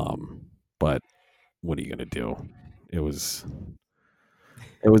 But what are you gonna do? It was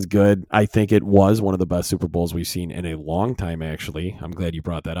it was good. I think it was one of the best Super Bowls we've seen in a long time, actually. I'm glad you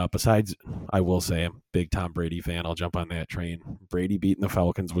brought that up. Besides, I will say I'm a big Tom Brady fan. I'll jump on that train. Brady beating the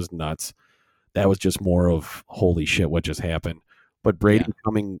Falcons was nuts. That was just more of holy shit, what just happened. But Brady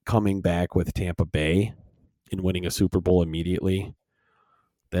Yeah. coming back with Tampa Bay and winning a Super Bowl immediately.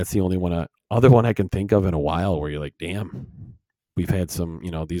 That's the only other one I can think of in a while where you're like, damn, we've had some,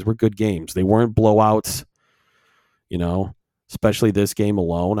 these were good games. They weren't blowouts, you know, especially this game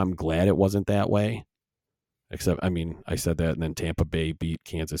alone. I'm glad it wasn't that way. Except, I mean, I said that, and then Tampa Bay beat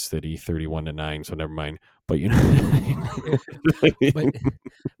Kansas City 31-9, so never mind. But but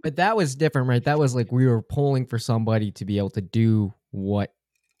but that was different, right? That was like we were pulling for somebody to be able to do what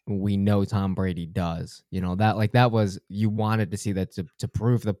we know Tom Brady does. That was, you wanted to see that to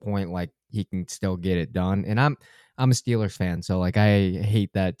prove the point, like he can still get it done. And I'm a Steelers fan, so like I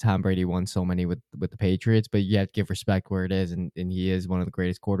hate that Tom Brady won so many with the Patriots, but you have to give respect where it is, and he is one of the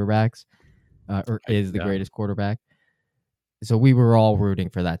greatest quarterbacks, or is the yeah, greatest quarterback. So we were all rooting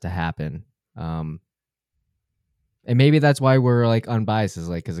for that to happen. And maybe that's why we're like unbiased, is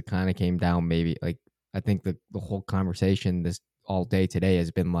like because it kind of came down. Maybe like I think the whole conversation this all day today has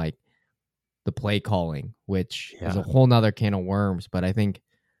been like the play calling, which is a yeah. whole nother can of worms. But I think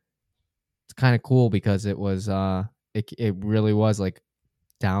it's kind of cool because it was it really was like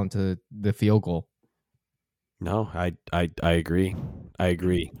down to the field goal. No, I agree. I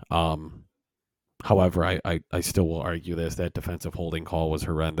agree. However, I still will argue this, that defensive holding call was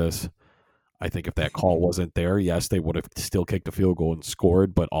horrendous. I think if that call wasn't there, yes, they would have still kicked a field goal and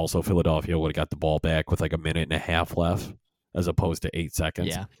scored, but also Philadelphia would have got the ball back with like a minute and a half left as opposed to 8 seconds.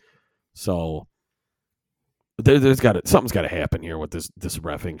 Yeah, So something's got to happen here with this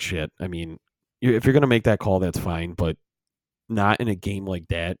reffing shit. I mean, if you're gonna make that call, that's fine, but not in a game like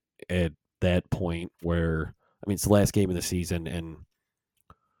that at that point where, I mean, it's the last game of the season, and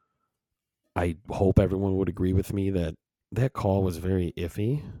I hope everyone would agree with me that that call was very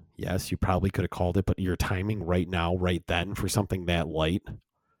iffy. Yes, you probably could have called it, but your timing right now, right then, for something that light,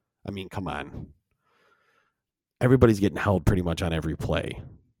 I mean, come on. Everybody's getting held pretty much on every play.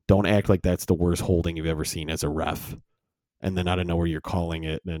 Don't act like that's the worst holding you've ever seen as a ref. And then out of nowhere, you're calling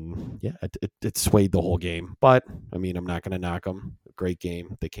it. And yeah, it swayed the whole game. But, I mean, I'm not going to knock them. Great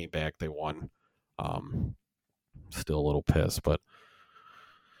game. They came back. They won. Still a little pissed, but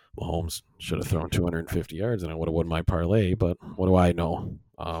Mahomes should have thrown 250 yards and I would have won my parlay, but what do I know?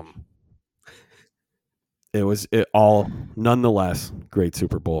 It all, nonetheless, great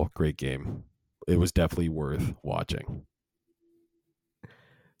Super Bowl, great game. It was definitely worth watching.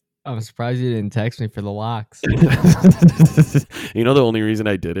 I'm surprised you didn't text me for the locks. The only reason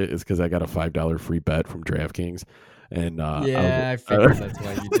I did it is because I got a $5 free bet from DraftKings. And Yeah, I figured that's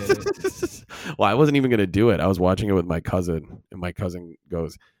why you did it. well, I wasn't even going to do it. I was watching it with my cousin, and my cousin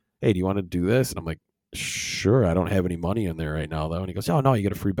goes, "Hey, do you want to do this?" And I'm like, "Sure." I don't have any money in there right now, though. And he goes, "Oh no, you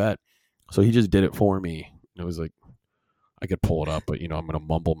get a free bet." So he just did it for me. And it was like, I could pull it up, but I'm going to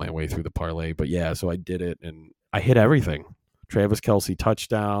mumble my way through the parlay. But yeah, so I did it, and I hit everything. Travis Kelce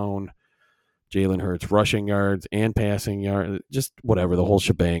touchdown, Jalen Hurts rushing yards and passing yards, just whatever, the whole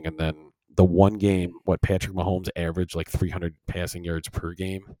shebang. And then the one game, Patrick Mahomes averaged like 300 passing yards per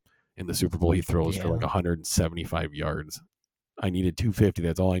game. In the Super Bowl, he throws for like 175 yards. I needed 250.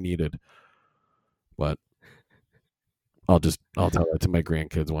 That's all I needed. But I'll tell that to my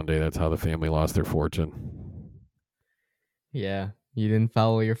grandkids one day. That's how the family lost their fortune. Yeah, you didn't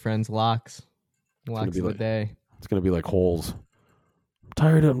follow your friend's locks. Locks of the day. It's gonna be like holes.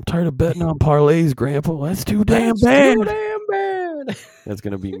 I'm tired of betting on parlays, Grandpa. That's too damn bad. Too damn bad. That's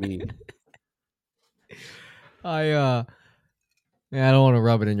gonna be me. I don't want to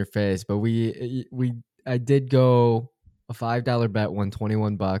rub it in your face, but I did go a $5 bet, won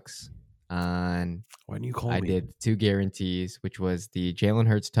 $21 on. Why didn't you call me? I did two guarantees, which was the Jalen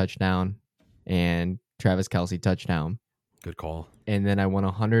Hurts touchdown and Travis Kelce touchdown. Good call. And then I won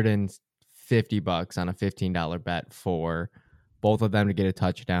 $150 on a $15 bet for both of them to get a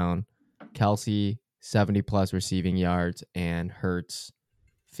touchdown. Kelce 70 plus receiving yards and Hurts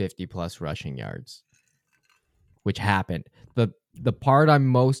 50 plus rushing yards, which happened. The part I'm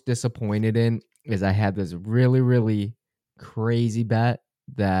most disappointed in is I had this really, really crazy bet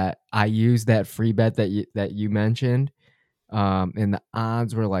that I used, that free bet that you mentioned. And the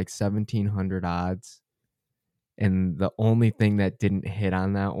odds were like 1,700 odds. And the only thing that didn't hit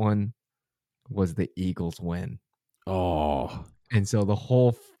on that one was the Eagles win. Oh. And so the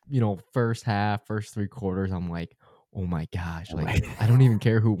whole first half, first three quarters, I'm like, oh my gosh, Oh like my I don't even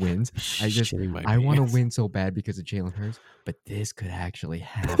care who wins. shitting my I want to pants. win so bad because of Jalen Hurts, but this could actually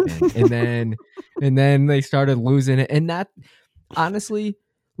happen. And then they started losing it. And that honestly,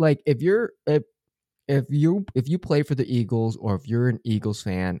 like if you play for the Eagles or if you're an Eagles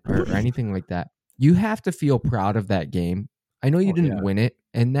fan or anything like that, you have to feel proud of that game. I know you Oh didn't yeah. win it,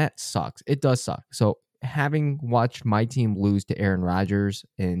 and that sucks. It does suck. So having watched my team lose to Aaron Rodgers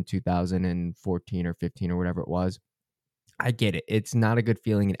in 2014 or 15 or whatever it was, I get it. It's not a good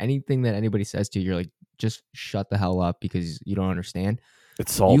feeling. And anything that anybody says to you, you're like, just shut the hell up because you don't understand.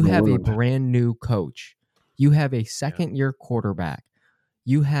 It's salt You in the have a wound. brand new coach. You have a Yeah. second year quarterback.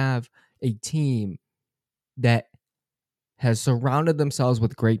 You have a team that has surrounded themselves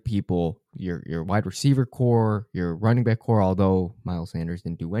with great people. Your wide receiver core, your running back core, although Miles Sanders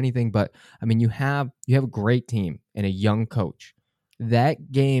didn't do anything, but I mean you have a great team and a young coach.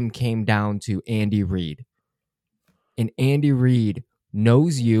 That game came down to Andy Reid. And Andy Reid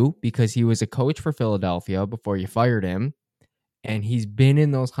knows you because he was a coach for Philadelphia before you fired him, and he's been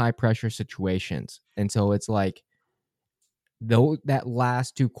in those high pressure situations. And so it's like though that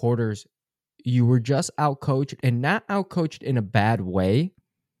last two quarters you were just outcoached, and not outcoached in a bad way.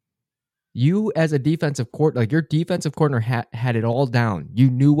 You as a defensive court, like your defensive coordinator had it all down. You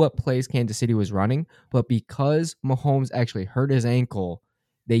knew what plays Kansas City was running, but because Mahomes actually hurt his ankle,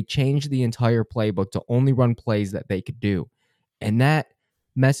 they changed the entire playbook to only run plays that they could do. And that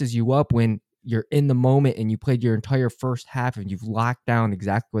messes you up when you're in the moment and you played your entire first half and you've locked down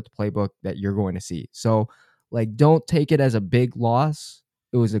exactly what the playbook that you're going to see. So, like, don't take it as a big loss.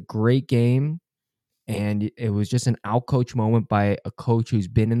 It was a great game, and it was just an outcoach moment by a coach who's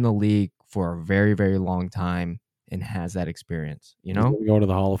been in the league for a very, very long time and has that experience, you He's know? going to go to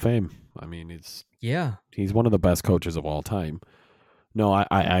the Hall of Fame. I mean, Yeah. he's one of the best coaches of all time. No,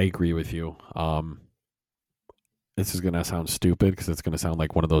 I agree with you. This is going to sound stupid because it's going to sound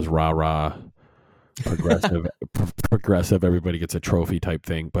like one of those rah rah progressive progressive everybody gets a trophy type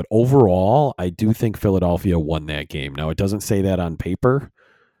thing. But overall, I do think Philadelphia won that game. Now it doesn't say that on paper.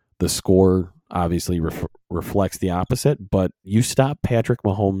 The score obviously reflects the opposite, but you stop Patrick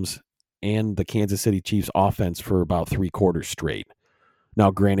Mahomes and the Kansas City Chiefs offense for about 3 quarters straight.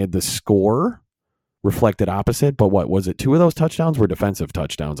 Now, granted, the score reflected opposite, but what was it? Two of those touchdowns were defensive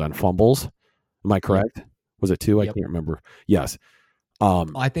touchdowns on fumbles. Am I Yep. correct? Was it two? I Yep. can't remember. Yes.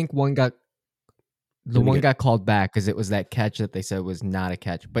 Um, I think the and one again, got called back because it was that catch that they said was not a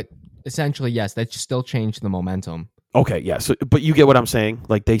catch. But essentially, yes, that still changed the momentum. okay, yeah. So, but you get what I'm saying.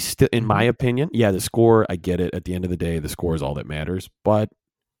 Like they still, in my Mm-hmm. opinion, yeah, the score. I get it. At the end of the day, the score is all that matters. But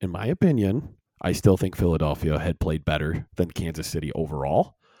in my opinion, I still think Philadelphia had played better than Kansas City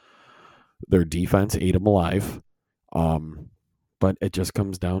overall. Their defense ate them alive. Um, but it just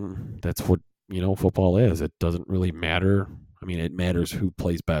comes down. That's what football is. It doesn't really matter. I mean, it matters who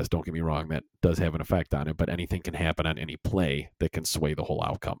plays best. Don't get me wrong. That does have an effect on it. But anything can happen on any play that can sway the whole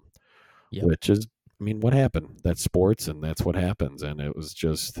outcome. Yep. Which is, I mean, what happened? That's sports, and that's what happens. And it was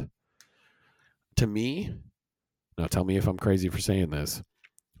just, to me. Now, tell me if I'm crazy for saying this.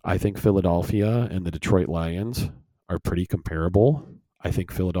 I think Philadelphia and the Detroit Lions are pretty comparable. I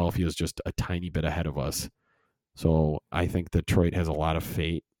think Philadelphia is just a tiny bit ahead of us. So I think Detroit has a lot of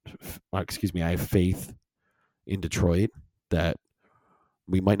faith. Excuse me, I have faith in Detroit that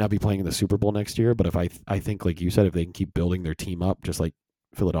we might not be playing in the Super Bowl next year, but if I think like you said, if they can keep building their team up just like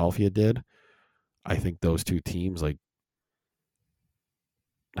Philadelphia did, I think those two teams like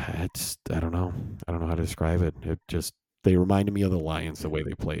I don't know. I don't know how to describe it. It just they reminded me of the Lions the way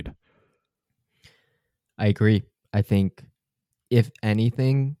they played. I agree. I think if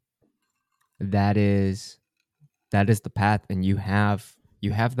anything, that is the path, and you have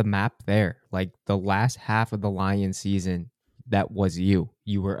the map there. Like the last half of the Lions season, that was you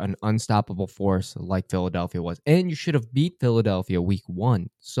were an unstoppable force like Philadelphia was, and you should have beat Philadelphia week 1.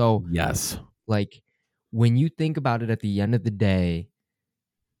 So Yes. like when you think about it, at the end of the day,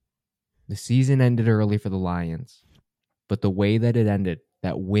 the season ended early for the Lions, but the way that it ended,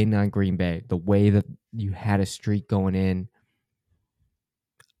 that win on Green Bay, the way that you had a streak going in,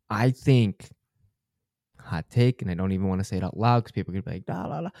 I think, hot take, and I don't even want to say it out loud because people could be like, da,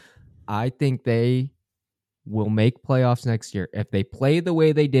 la, la. I think they will make playoffs next year. If they play the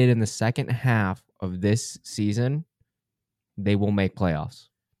way they did in the second half of this season, they will make playoffs.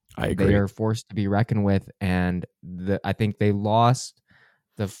 I They agree. are forced to be reckoned with, and I think they lost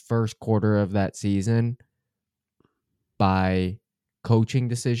the first quarter of that season by coaching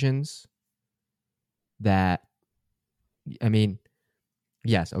decisions that, I mean,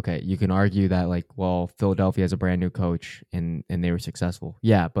 Yes, okay. You can argue that like, well, Philadelphia has a brand new coach and they were successful.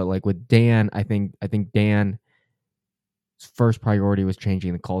 Yeah, but like with Dan, I think Dan's first priority was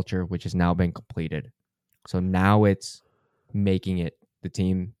changing the culture, which has now been completed. So now it's making it the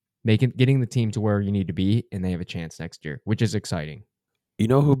team, making getting the team to where you need to be, and they have a chance next year, which is exciting. You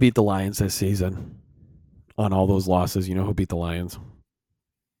know who beat the Lions this season on all those losses? You know who beat the Lions?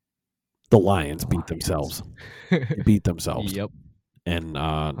 The Lions The beat Lions. themselves. They beat themselves. Yep, And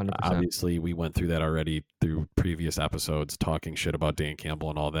 100%. obviously, we went through that already through previous episodes, talking shit about Dan Campbell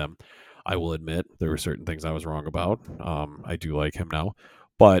and all them. I will admit there were certain things I was wrong about. I do like him now,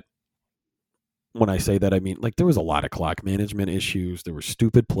 but when I say that, I mean like there was a lot of clock management issues. There were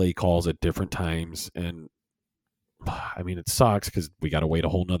stupid play calls at different times, and I mean it sucks because we got to wait a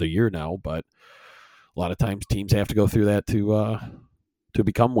whole nother year now. But a lot of times teams have to go through that to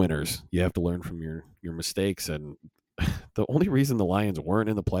become winners. You have to learn from your mistakes, and the only reason the Lions weren't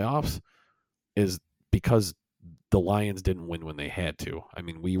in the playoffs is because the Lions didn't win when they had to. I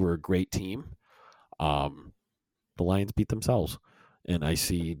mean, we were a great team. Um, the Lions beat themselves, and I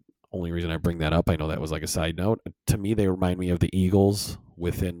see. Only reason I bring that up, I know that was like a side note. To me, they remind me of the Eagles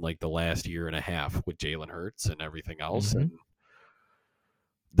within like the last year and a half with Jalen Hurts and everything else, Hmm. and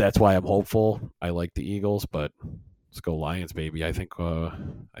that's why I'm hopeful. I like the Eagles, but let's go Lions, baby. I think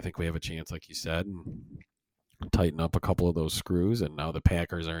we have a chance, like you said, and tighten up a couple of those screws. And now the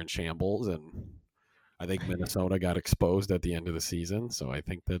Packers are in shambles, and I think Minnesota got exposed at the end of the season, so I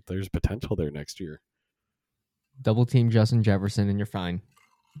think that there's potential there next year. Double team Justin Jefferson, and you're fine.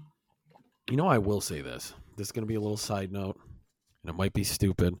 You know, I will say this. This is going to be a little side note, and it might be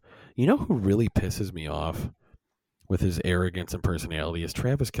stupid. You know who really pisses me off with his arrogance and personality is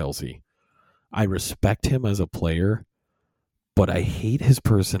Travis Kelce. I respect him as a player, but I hate his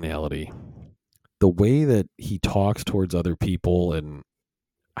personality. The way that he talks towards other people, and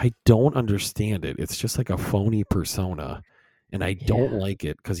I don't understand it. It's just like a phony persona, and I don't Yeah. like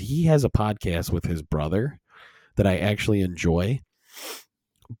it because he has a podcast with his brother that I actually enjoy,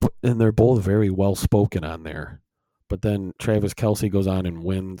 and they're both very well spoken on there. But then Travis Kelsey goes on and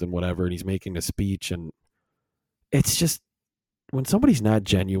wins and whatever, and he's making a speech, and it's just when somebody's not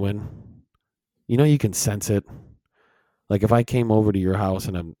genuine, you can sense it. Like if I came over to your house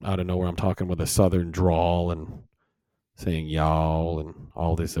and I'm out of nowhere, I'm talking with a southern drawl and saying y'all and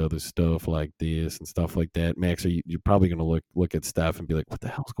all this other stuff like this and stuff like that. Max, you're probably going to look at Steph and be like, "What the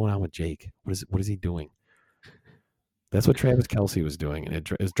hell's going on with Jake? What is he doing?" That's what Travis Kelsey was doing,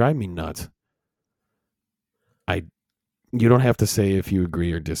 and it's driving me nuts. I You don't have to say if you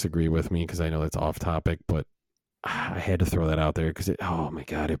agree or disagree with me because I know that's off topic, but I had to throw that out there because oh my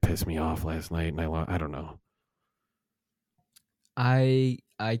god, it pissed me off last night, and I don't know. I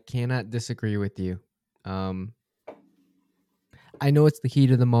cannot disagree with you. Um, I know it's the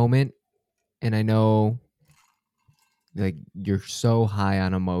heat of the moment, and I know like you're so high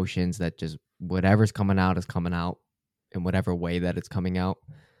on emotions that just whatever's coming out is coming out in whatever way that it's coming out.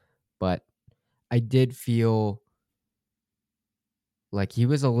 But I did feel like he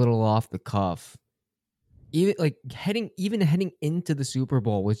was a little off the cuff. Even heading into the Super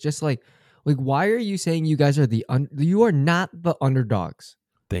Bowl was just like why are you saying you guys are you are not the underdogs?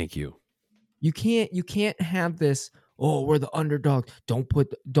 Thank you. You can't have this, oh, we're the underdog. Don't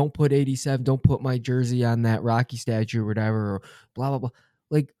put 87, don't put my jersey on that Rocky statue or whatever, or blah blah blah.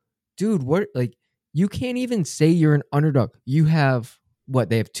 Like, dude, what like you can't even say you're an underdog. You have what?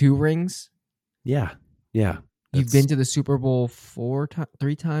 They have 2 rings. Yeah, yeah. You've That's been to the Super Bowl 4 times,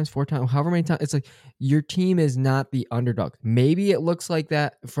 3 times, 4 times, however many times. It's like your team is not the underdog. Maybe it looks like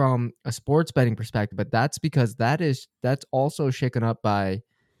that from a sports betting perspective, but that's because that's also shaken up by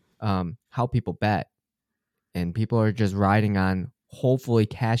how people bet, and people are just riding on hopefully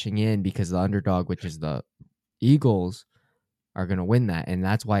cashing in because the underdog, which is the Eagles, are going to win that, and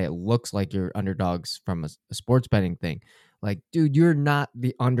that's why it looks like you're underdogs from a sports betting thing. Like, dude, you're not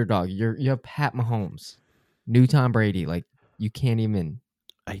the underdog. You have Pat Mahomes, new Tom Brady. Like, you can't even.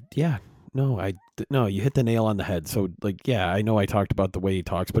 I yeah. No, you hit the nail on the head. So like yeah, I know I talked about the way he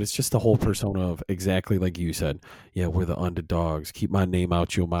talks, but it's just the whole persona of exactly like you said. Yeah, we're the underdogs. Keep my name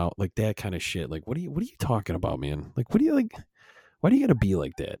out your mouth. Like that kind of shit. Like what are you talking about, man? Like what do you like why do you got to be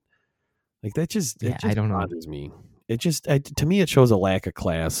like that? Like that just it Yeah, I just don't know. bothers me. To me it shows a lack of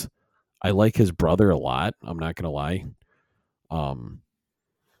class. I like his brother a lot. I'm not going to lie. Um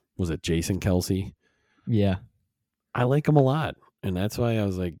was it Jason Kelsey? Yeah, I like him a lot. And that's why I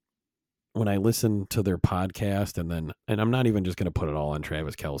was like when I listen to their podcast and I'm not even just going to put it all on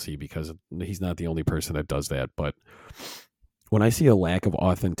Travis Kelsey because he's not the only person that does that. But when I see a lack of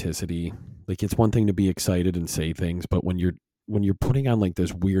authenticity, like it's one thing to be excited and say things, but when you're when you're putting on like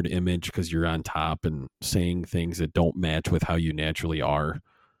this weird image because you're on top and saying things that don't match with how you naturally are,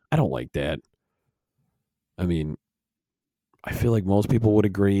 I don't like that. I mean, I feel like most people would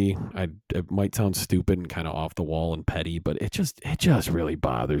agree. It might sound stupid and kind of off the wall and petty, but it just really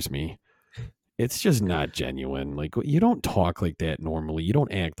bothers me. It's just not genuine. Like you don't talk like that normally. You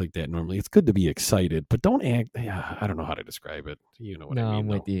don't act like that normally. It's good to be excited, but don't act. Yeah, I don't know how to describe it. You know what I No, I'm mean,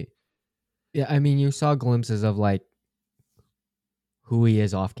 with though. you. Yeah, I mean, you saw glimpses of like who he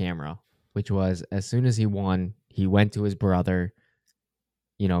is off camera, which was as soon as he won, he went to his brother,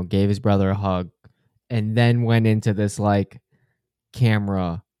 gave his brother a hug, and then went into this like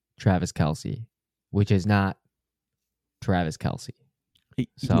camera Travis Kelsey, which is not Travis Kelsey.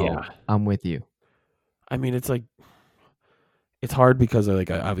 So Yeah, I'm with you. I mean, it's like it's hard because I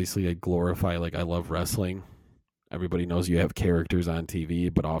obviously I glorify like I love wrestling. Everybody knows you have characters on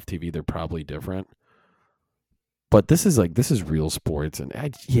TV, but off TV they're probably different. But this is real sports, and I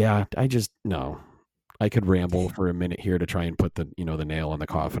just no. I could ramble for a minute here to try and put the nail in the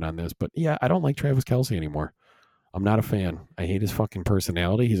coffin on this, but yeah, I don't like Travis Kelsey anymore. I'm not a fan. I hate his fucking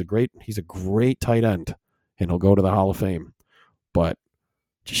personality. He's a great tight end, and he'll go to the Hall of Fame. But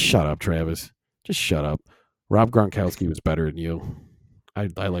just shut up, Travis. Just shut up. Rob Gronkowski was better than you. I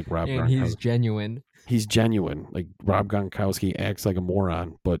like Rob And he's Gronkowski. genuine. He's genuine. Like Rob Gronkowski acts like a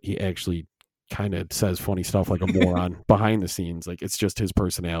moron, but he actually kind of says funny stuff like a moron behind the scenes. Like it's just his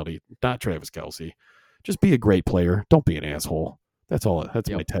personality, not Travis Kelsey. Just be a great player. Don't be an asshole. That's all. That's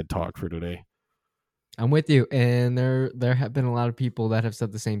my Yep. TED talk for today. I'm with you. And there have been a lot of people that have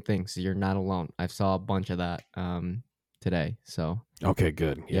said the same thing. So you're not alone. I saw a bunch of that today. So Okay,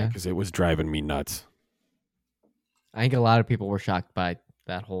 good. Yeah, yeah. because it was driving me nuts. I think a lot of people were shocked by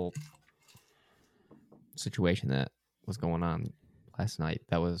that whole situation that was going on last night.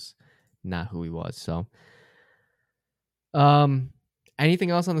 That was not who he was. So um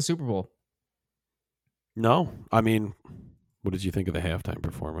anything else on the Super Bowl? No, I mean, what did you think of the halftime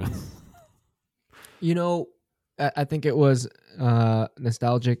performance? You know, I think it was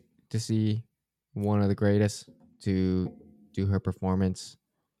nostalgic to see one of the greatest to do her performance.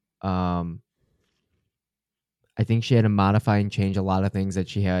 Um, I think she had to modify and change a lot of things that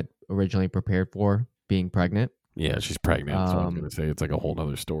she had originally prepared for, being pregnant. Yeah, she's pregnant, so I was Um, gonna say it's like a whole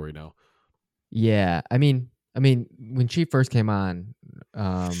other story now. yeah, I mean, when she first came on,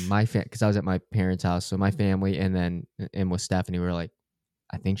 because I was at my parents' house, so my family and with Stephanie, we were like,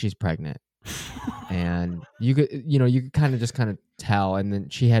 I think she's pregnant. And you could kind of tell, and then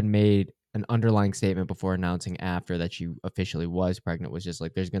she had made an underlying statement before announcing after that she officially was pregnant, was just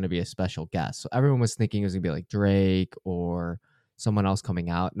like there's going to be a special guest. So everyone was thinking it was going to be like Drake or someone else coming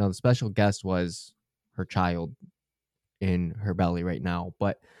out. No, the special guest was her child in her belly right now.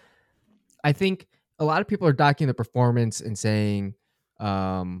 But I think a lot of people are docking the performance and saying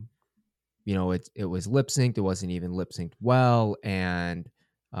um it was lip synced. It wasn't even lip synced well, and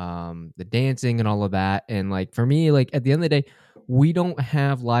the dancing and all of that. And like for me, like at the end of the day, we don't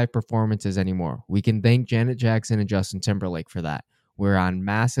have live performances anymore. We can thank Janet Jackson and Justin Timberlake for that. We're on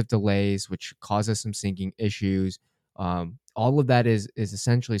massive delays, which causes some syncing issues. All of that is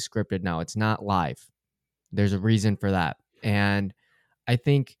essentially scripted now. It's not live. There's a reason for that, and I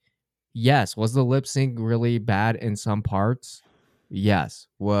think yes, was the lip sync really bad in some parts? Yes.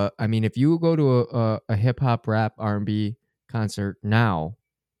 Well, I mean, if you go to a hip hop, rap, R&B concert now,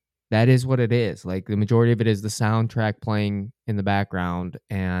 that is what it is. Like the majority of it is the soundtrack playing in the background,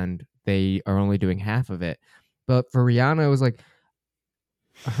 and they are only doing half of it. But for Rihanna, it was like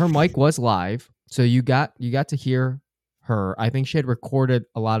her mic was live, so you got to hear her. I think she had recorded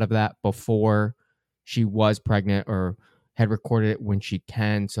a lot of that before she was pregnant, or had recorded it when she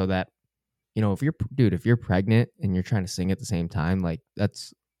can, so that if you're pregnant and you're trying to sing at the same time, like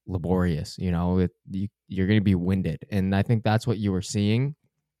that's laborious. You're going to be winded, and I think that's what you were seeing,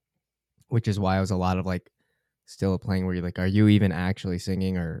 which is why it was a lot of like still playing where you're like, are you even actually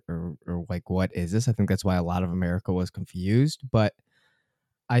singing, or like what is this? I think that's why a lot of America was confused, but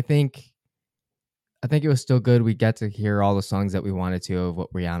I think I think it was still good. We get to hear all the songs that we wanted to of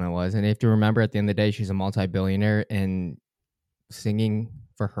what Rihanna was, and you have to remember at the end of the day, she's a multi-billionaire, and singing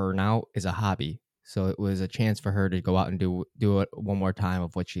for her now is a hobby. So it was a chance for her to go out and do it one more time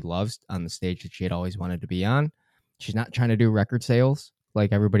of what she loves on the stage that she had always wanted to be on. She's not trying to do record sales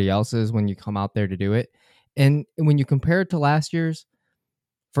like everybody else is when you come out there to do it. And when you compare it to last year's,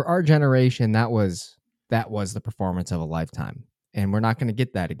 for our generation, that was the performance of a lifetime. And we're not going to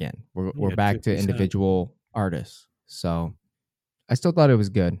get that again. We're Yeah, back to 50 Cent. individual artists. So I still thought it was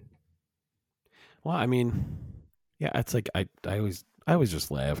good. Well, I mean, yeah, it's like I always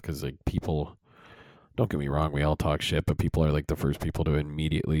just laugh because like people don't get me wrong, we all talk shit, but people are like the first people to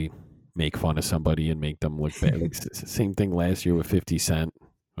immediately make fun of somebody and make them look bad. Like same thing last year with 50 Cent.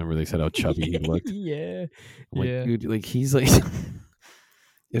 Remember they said how chubby he looked? Yeah. I'm like, Yeah. dude, like he's like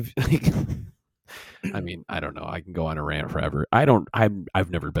if like I mean, I don't know. I can go on a rant forever. I've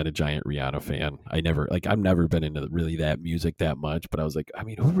never been a giant Rihanna fan. I've never been into really that music that much, but I was like, I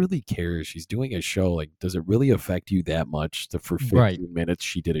mean, who really cares? She's doing a show. Like, does it really affect you that much for Right. 15 minutes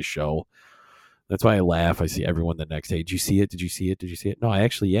she did a show? That's why I laugh. I see everyone the next day. Did you see it? Did you see it? Did you see it? No, I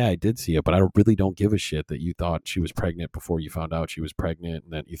actually, yeah, I did see it, but really don't give a shit that you thought she was pregnant before you found out she was pregnant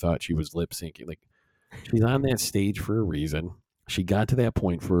and that you thought she was lip syncing. Like, she's on that stage for a reason. She got to that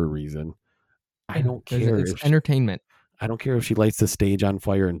point for a reason. I don't care It's if entertainment. I don't care if she lights the stage on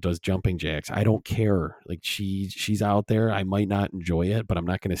fire and does jumping jacks. I don't care. Like she's out there. I might not enjoy it, but I'm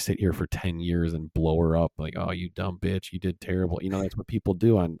not going to sit here for 10 years and blow her up like, "Oh, you dumb bitch, you did terrible." You know, that's what people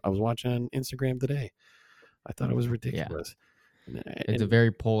do I was watching on Instagram today. I thought it was Yeah. ridiculous. It's a And,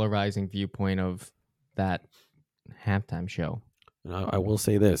 very polarizing viewpoint of that halftime show. and I will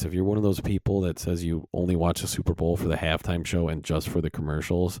say this, if you're one of those people that says you only watch the Super Bowl for the halftime show and just for the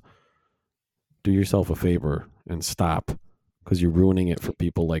commercials, do yourself a favor and stop because you're ruining it for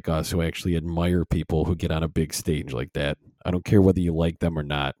people like us who actually admire people who get on a big stage like that. I don't care whether you like them or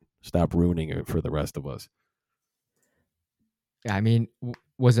not. Stop ruining it for the rest of us. I mean,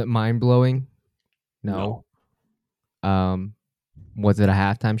 was it mind blowing? No. No, Um, was it a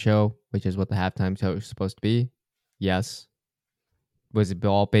halftime show, which is what the halftime show is supposed to be? Yes. Was it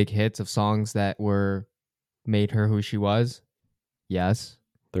all big hits of songs that were made her who she was? Yes.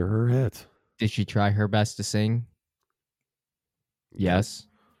 they're her hits. Did she try her best to sing? Yep. Yes.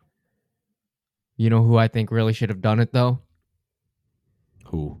 You know who I think really should have done it though?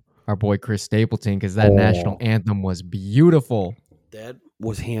 Who? Our boy Chris Stapleton, because that national Oh, anthem was beautiful. that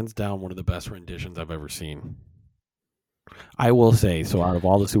was hands down one of the best renditions I've ever seen. I will say, so out of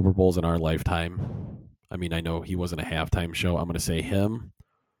all the Super Bowls in our lifetime, I mean, I know he wasn't a halftime show. I'm going to say him.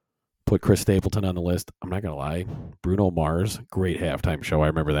 Put Chris Stapleton on the list. I'm not going to lie. Bruno Mars, great halftime show. I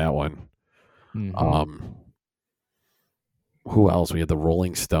remember that one. Mm-hmm. Um, who else? We had the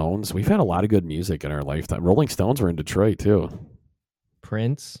Rolling Stones. We've had a lot of good music in our lifetime. Rolling Stones were in Detroit too.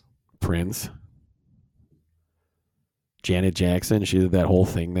 Prince. Prince, Janet Jackson. She did that whole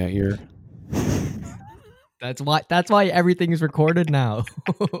thing that year. That's why everything is recorded now.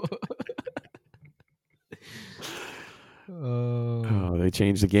 Oh, they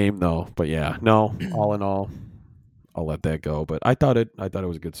changed the game though. But yeah, no. All in all, I'll let that go. But I thought it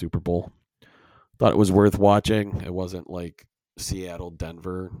was a good Super Bowl. Thought it was worth watching. It wasn't like Seattle,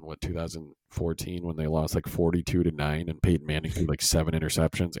 Denver, 2014 when they lost like 42-9 and Peyton Manning threw like 7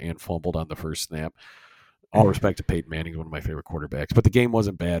 interceptions and fumbled on the first snap. All respect to Peyton Manning, one of my favorite quarterbacks, but the game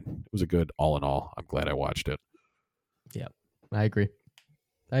wasn't bad. It was a good all in all. I'm glad I watched it. Yeah, I agree.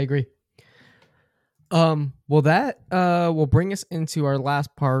 Well, that will bring us into our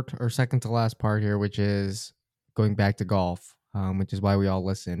last part, or second to last part here, which is going back to golf, which is why we all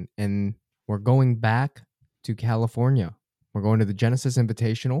listen. And we're going back to California. We're going to the Genesis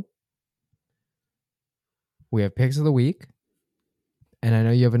Invitational. We have picks of the week. And I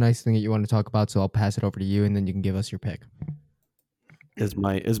know you have a nice thing that you want to talk about, so I'll pass it over to you, and then you can give us your pick. Is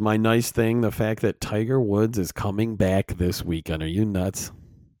my nice thing the fact that Tiger Woods is coming back this weekend? Are you nuts?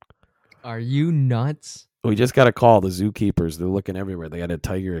 Are you nuts? We just got a call. The zookeepers, they're looking everywhere. They had a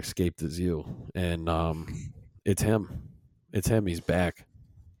tiger escape the zoo, and it's him. It's him. He's back.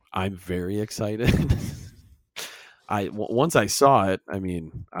 I'm very excited. Once I saw it, I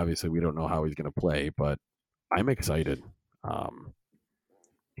mean, obviously we don't know how he's going to play, but I'm excited. Um,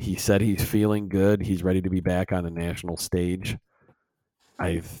 he said he's feeling good. He's ready to be back on the national stage.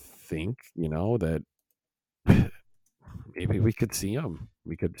 I think that maybe we could see him.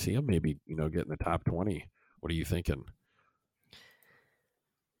 We could see him maybe get in the top 20. What are you thinking?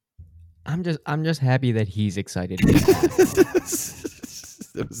 I'm just happy that he's excited to be back.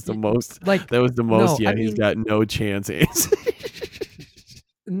 That was the most. Like, That was the most. no, Yeah, I he's mean, got no chance.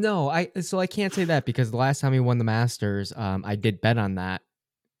 no, I can't say that because the last time he won the Masters, I did bet on that.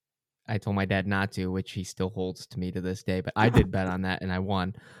 I told my dad not to, which he still holds to me to this day, but I did bet on that and I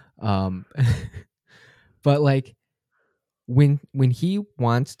won. Um, but like when he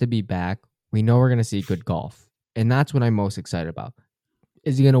wants to be back, we know we're gonna see good golf, and that's what I'm most excited about.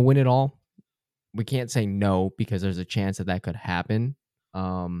 Is he gonna win it all? We can't say no because there's a chance that could happen.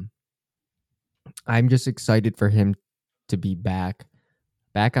 Um, I'm just excited for him to be back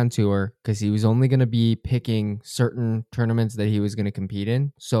on tour because he was only going to be picking certain tournaments that he was going to compete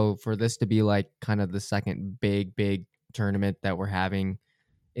in. So for this to be like kind of the second big tournament that we're having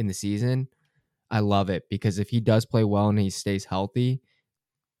in the season, I love it because if he does play well and he stays healthy,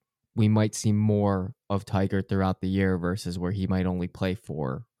 we might see more of Tiger throughout the year versus where he might only play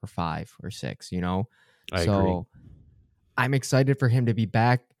 4 or 5 or 6, you know? I agree. So I'm excited for him to be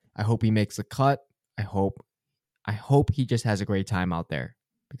back. I hope he makes the cut. I hope he just has a great time out there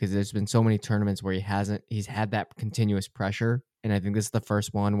because there's been so many tournaments where he's had that continuous pressure. And I think this is the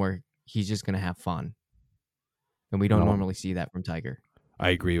first one where he's just going to have fun. And we don't No, normally see that from Tiger. I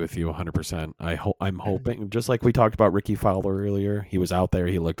agree with you 100%. I'm hoping, just like we talked about Ricky Fowler earlier, he was out there,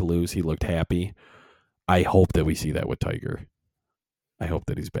 he looked loose, he looked happy. I hope that we see that with Tiger. I hope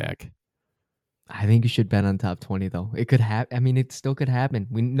that he's back. I think you should bet on top 20 though. It could happen. I mean, it still could happen.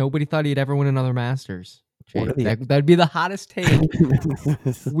 Nobody thought he'd ever win another Masters. What are Jake, the that'd be the hottest take.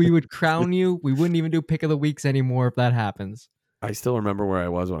 We would crown you. We wouldn't even do pick of the weeks anymore if that happens. I still remember where I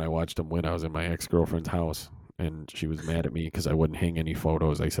was when I watched him win. I was in my ex-girlfriend's house, and she was mad at me because I wouldn't hang any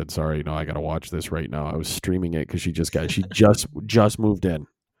photos. I said, "Sorry, no, I got to watch this right now." I was streaming it because she just moved in.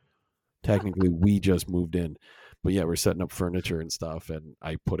 Technically, we just moved in, but yeah, we're setting up furniture and stuff, and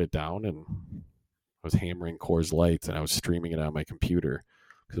I put it down and I was hammering Coors Lights, and I was streaming it on my computer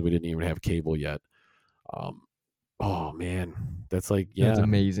because we didn't even have cable yet. Oh man, that's like, That's yeah.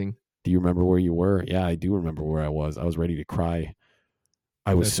 amazing. Do you remember where you were? Yeah, I do remember where I was. I was ready to cry.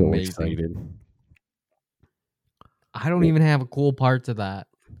 I was That's so amazing. excited. I don't even have a cool part to that.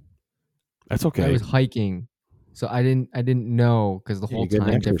 That's I okay. was hiking, so I didn't know because the Yeah, whole you get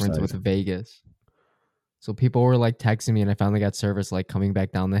an time difference with exercise. Vegas. So people were like texting me, and I finally got service like coming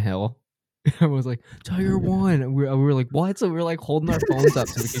back down the hill. I was like, Tiger won. And we were like, what? So we were like holding our phones up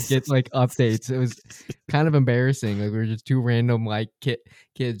so we could get like updates. It was kind of embarrassing. Like we were just two random like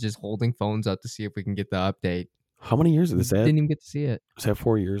kids just holding phones up to see if we can get the update. How many years is that? Didn't even get to see it. Was that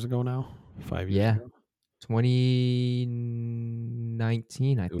 4 years ago now? 5 years Yeah, ago?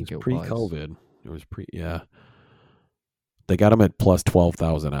 2019, I It was think it was. pre-COVID. It was yeah. They got him at plus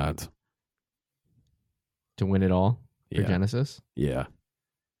 12,000 odds. To win it all for Yeah. Genesis. Yeah.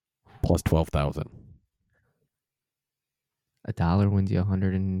 Plus 12,000. $1 wins you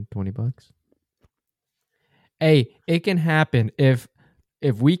 $120. Hey, it can happen if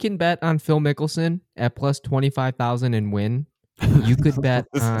we can bet on Phil Mickelson at plus 25,000 and win. You could bet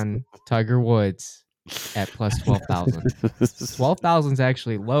on Tiger Woods at plus 12,000. 12,000 is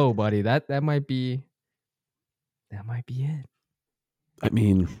actually low, buddy. That might be it. I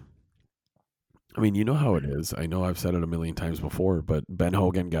mean, you know how it is. I know I've said it a million times before, but Ben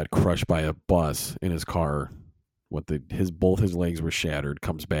Hogan got crushed by a bus in his car. Both his legs were shattered.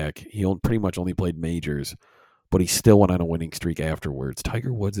 Comes back. He pretty much only played majors, but he still went on a winning streak afterwards.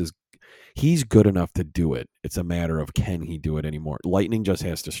 Tiger Woods he's good enough to do it. It's a matter of can he do it anymore. Lightning just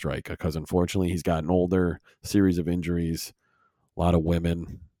has to strike because unfortunately he's gotten older. Series of injuries, a lot of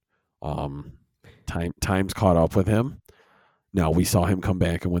women. Time's caught up with him. Now, we saw him come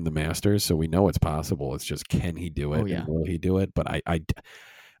back and win the Masters, so we know it's possible. It's just, can he do it? Oh, yeah. And will he do it? But I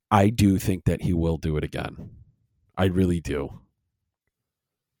do think that he will do it again. I really do.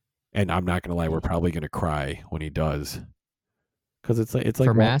 And I'm not going to lie, we're probably going to cry when he does. Because it's like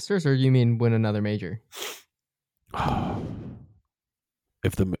for Masters, or you mean win another major?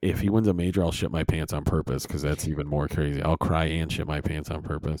 If he wins a major, I'll shit my pants on purpose because that's even more crazy. I'll cry and shit my pants on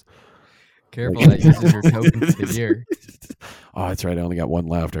purpose. Careful, that uses your token for the year. Oh, that's right. I only got one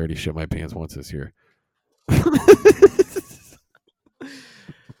left. I already shit my pants once this year.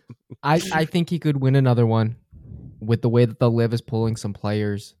 I think he could win another one. With the way that the Live is pulling some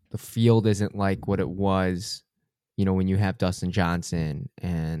players, the field isn't like what it was, when you have Dustin Johnson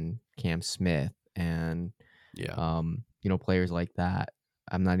and Cam Smith and yeah, players like that.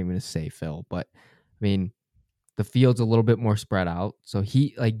 I'm not even going to say Phil, but I mean, the field's a little bit more spread out. So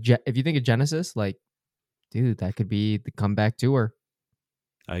he if you think of Genesis, like, dude, that could be the comeback tour.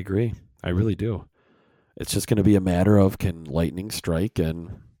 I agree. I really do. It's just going to be a matter of can lightning strike,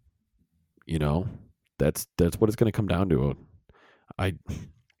 and that's what it's going to come down to.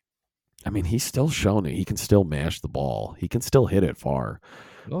 I mean, he's still shown it. He can still mash the ball. He can still hit it far.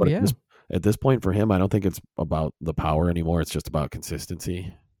 Oh, but yeah. At this point for him, I don't think it's about the power anymore. It's just about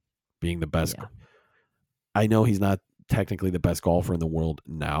consistency, being the best. Yeah. I know he's not technically the best golfer in the world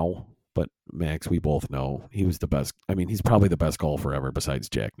now, but Max, we both know he was the best. I mean, he's probably the best golfer ever besides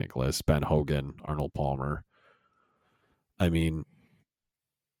Jack Nicklaus, Ben Hogan, Arnold Palmer. I mean,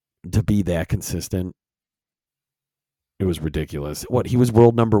 to be that consistent, it was ridiculous. What, he was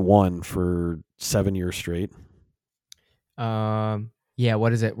world number 1 for 7 years straight? Yeah,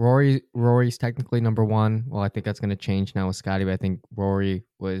 what is it? Rory's technically number 1. Well, I think that's going to change now with Scotty, but I think Rory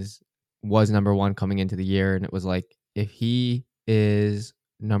was number 1 coming into the year, and it was like, if he is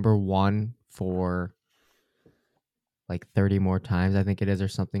number 1 for like 30 more times, I think it is, or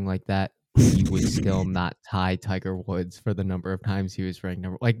something like that, he would still not tie Tiger Woods for the number of times he was ranked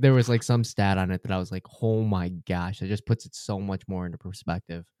number. Like there was like some stat on it that I was like, oh my gosh, it just puts it so much more into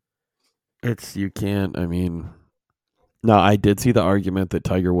perspective. You can't, I mean, no, I did see the argument that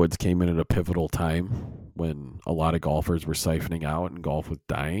Tiger Woods came in at a pivotal time when a lot of golfers were siphoning out and golf was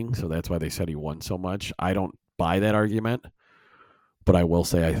dying. So that's why they said he won so much. I don't buy that argument, but I will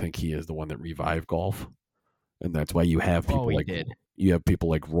say I think he is the one that revived golf. And that's why Oh, he did. you have people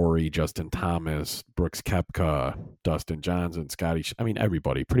like Rory, Justin Thomas, Brooks Koepka, Dustin Johnson, I mean,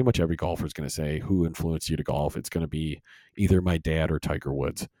 everybody, pretty much every golfer is going to say who influenced you to golf. It's going to be either my dad or Tiger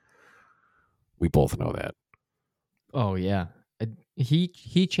Woods. We both know that. Oh yeah, he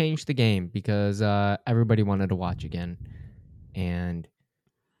changed the game because everybody wanted to watch again, and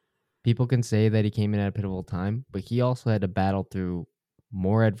people can say that he came in at a pivotal time, but he also had to battle through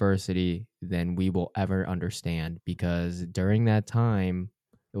more adversity than we will ever understand because during that time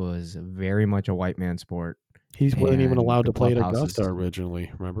it was very much a white man sport. He wasn't even And allowed the to play at Augusta clubhouses, originally,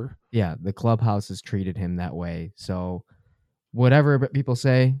 remember? yeah, the clubhouses treated him that way. So whatever people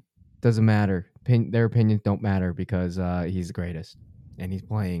say doesn't matter. Their opinions don't matter because he's the greatest, and he's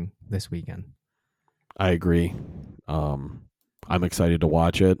playing this weekend. I agree. I'm excited to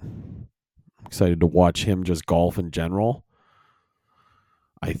watch it. Excited to watch him just golf in general.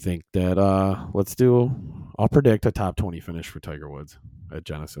 I think that I'll predict a top 20 finish for Tiger Woods at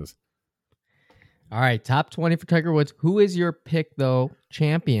Genesis. All right, top 20 for Tiger Woods. Who is your pick, though,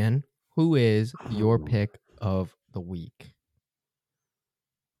 champion? Who is your pick of the week?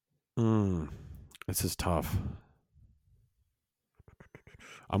 This is tough.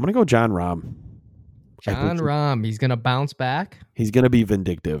 I'm going to go Jon Rahm. Jon Rahm, he's going to bounce back. He's going to be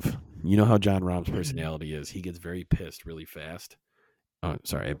vindictive. You know how Jon Rahm's personality is. He gets very pissed really fast. Oh,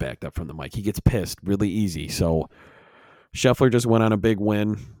 sorry, I backed up from the mic. He gets pissed really easy. So Scheffler just went on a big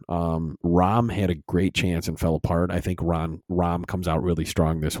win. Rahm had a great chance and fell apart. I think Rahm comes out really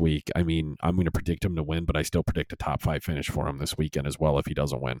strong this week. I mean, I'm going to predict him to win, but I still predict a top 5 finish for him this weekend as well if he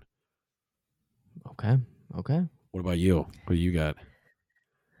doesn't win. Okay. What about you? What do you got?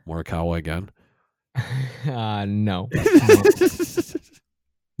 Morikawa again? No.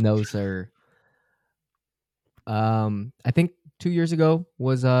 No, sir. I think 2 years ago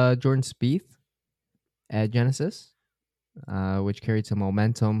was Jordan Spieth at Genesis, which carried some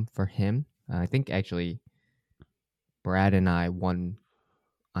momentum for him. I think actually Brad and I won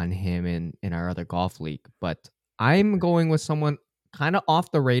on him in our other golf league, but I'm going with someone kind of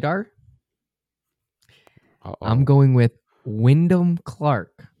off the radar. Uh-oh. I'm going with Wyndham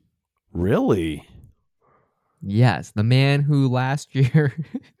Clark. Really? Yes, the man who last year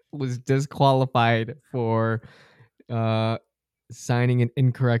was disqualified for signing an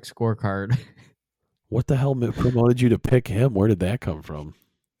incorrect scorecard. What the hell promoted you to pick him? Where did that come from?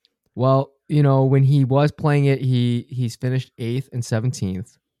 Well, when he was playing it, he's finished 8th and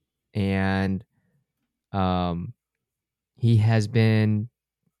 17th, and he has been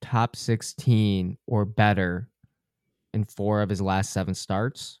top 16 or better in 4 of his last 7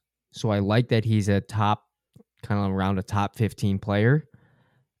 starts. So I like that he's a top, kind of around a top 15 player.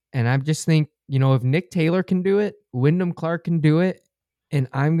 And I just think, if Nick Taylor can do it, Wyndham Clark can do it, and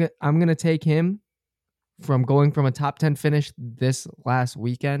I'm going to take him from going from a top 10 finish this last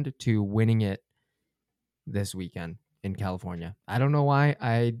weekend to winning it this weekend in California. I don't know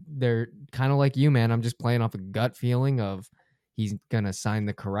why. They're kind of like you, man. I'm just playing off a gut feeling of he's going to sign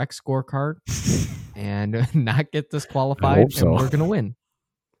the correct scorecard and not get disqualified, so. and we're going to win.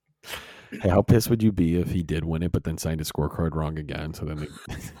 Hey, how pissed would you be if he did win it, but then signed a scorecard wrong again? So then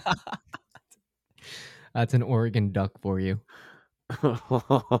That's an Oregon Duck for you.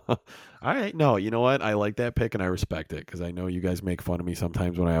 All right. No, you know what? I like that pick and I respect it because I know you guys make fun of me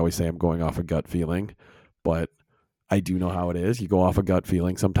sometimes when I always say I'm going off a gut feeling, but I do know how it is. You go off a gut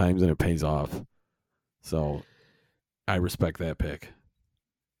feeling sometimes and it pays off. So I respect that pick.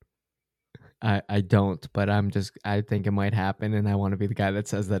 I don't, but I think it might happen, and I want to be the guy that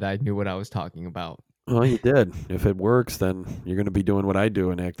says that I knew what I was talking about. Well, you did. If it works, then you're going to be doing what I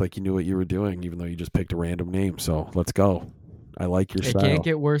do and act like you knew what you were doing, even though you just picked a random name. So let's go. I like your style. It can't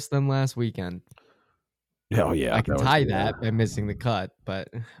get worse than last weekend. Oh, yeah. I can tie that by missing the cut, but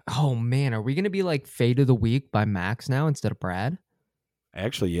oh, man, are we going to be like Fade of the Week by Max now instead of Brad?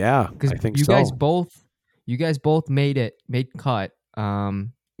 Actually, yeah, I think you so. You guys both made cut.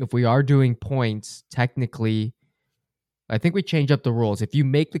 If we are doing points, technically, I think we change up the rules. If you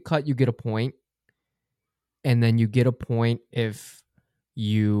make the cut, you get a point. And then you get a point if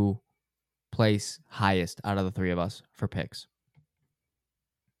you place highest out of the 3 of us for picks.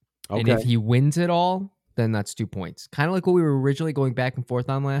 And Okay. if he wins it all, then that's 2 points. Kind of like what we were originally going back and forth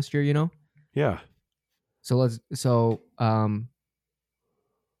on last year, you know? Yeah. So So Brad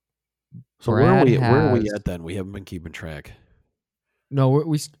where are we has at then? We haven't been keeping track. no,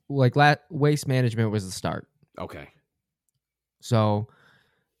 we like waste management was the start. Okay. So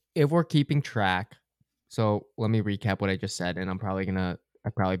if we're keeping track, so let me recap what I just said, and I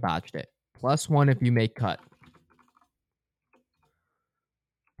probably botched it. +1 if you make cut.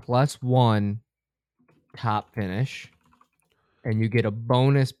 +1 top finish, and you get a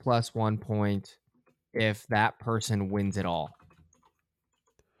bonus +1 point if that person wins it all.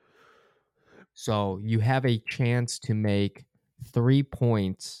 So you have a chance to make 3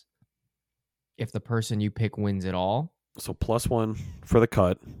 points if the person you pick wins it all. So +1 for the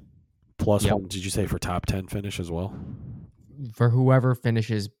cut. Plus Yep. one. Did you say for top 10 finish as well? For whoever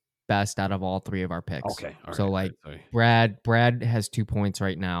finishes best out of all 3 of our picks. Okay. All So right. like Sorry. Brad has 2 points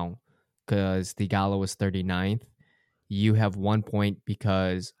right now because Thigala was 39th. You have 1 point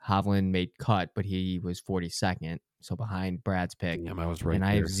because Hovland made cut, but he was 42nd, so behind Brad's pick. Damn, I was right And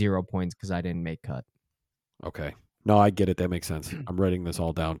I there. have 0 points because I didn't make cut. Okay. No, I get it. That makes sense. I'm writing this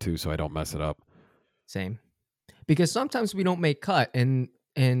all down too, so I don't mess it up. Same. Because sometimes we don't make cut, and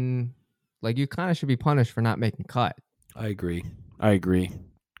like you kind of should be punished for not making cut. I agree.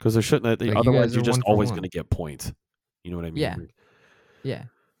 Because there shouldn't. Like you Otherwise, guys you're are just 1 for always going 1. to get points. You know what I mean? Yeah. Yeah.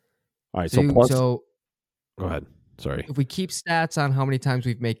 All right. So So plus. so Go ahead. Sorry. if we keep stats on how many times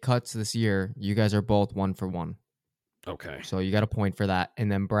we've made cuts this year, you guys are both 1 for 1. Okay. So you got a point for that.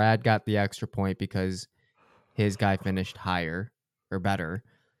 And then Brad got the extra point because his guy finished higher or better,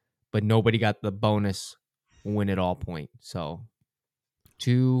 but nobody got the bonus win it all point. So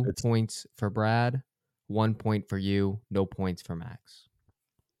 2 It's points for Brad, 1 point for you, no points for Max.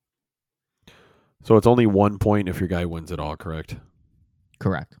 so it's only 1 point if your guy wins it all. Correct.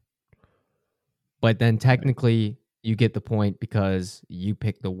 Correct. But then technically you get the point because you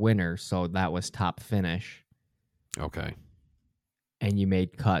picked the winner, so that was top finish. Okay. And you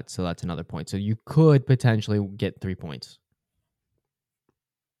made cut, so that's another point. So you could potentially get 3 points.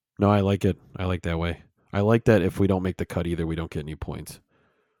 No, I like it. I like that way. I like that if we don't make the cut either, we don't get any points.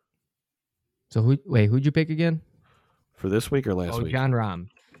 So who'd you pick again? For this week or last week? John Rahm.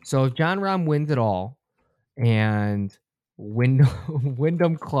 So if John Rahm wins it all and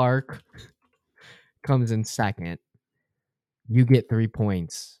Wyndham Clark comes in second, you get 3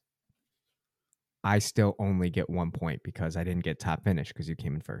 points. I still only get 1 point because I didn't get top finish because you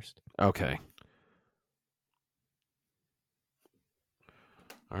came in first. Okay.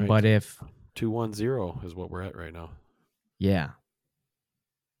 All right. But if 2-1-0 is what we're at right now. yeah.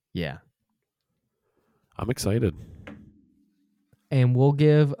 I'm excited. And we'll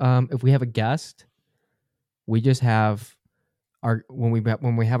give if we have a guest, we just have when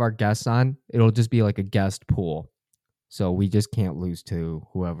we have our guests on, it'll just be like a guest pool. So we just can't lose to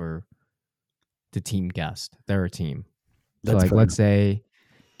whoever the team guest. They're a team. So That's like fair. let's say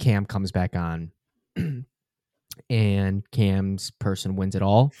Cam comes back on and Cam's person wins it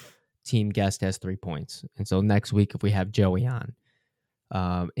all. Team guest has 3 points. And so next week if we have Joey on,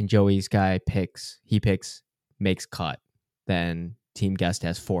 and Joey's guy makes cut, then team guest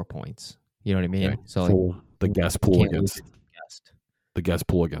has 4 points. You know what I mean? Okay. So Full, like the guest we pool can't lose against to team guest. the guest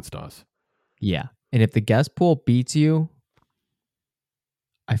pool against us. Yeah. And if the guest pool beats you,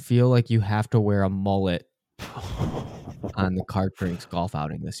 I feel like you have to wear a mullet on the Card Drinks golf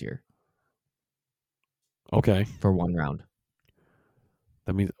outing this year Okay. for 1 round.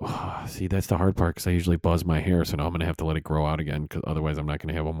 That means, see, that's the hard part because I usually buzz my hair, so now I'm going to have to let it grow out again because otherwise I'm not going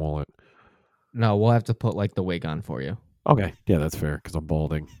to have a mullet. No, we'll have to put like the wig on for you. Okay. Yeah, that's fair because I'm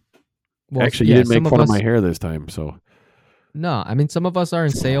balding. Well, Actually, yeah, you didn't make some fun of of my us. hair this time, so. No, I mean some of us are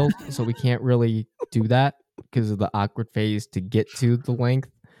in sales, so we can't really do that because of the awkward phase to get to the length.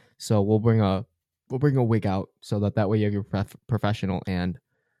 So we'll bring a wig out so that way you have your professional and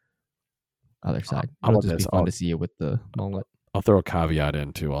other side. How It'll about just be this? fun to see you with the mullet. I'll throw a caveat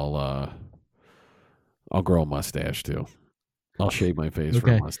in too. I'll grow a mustache too. I'll shave my face for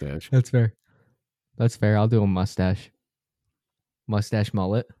a Okay. mustache. That's fair. That's fair. I'll do a mustache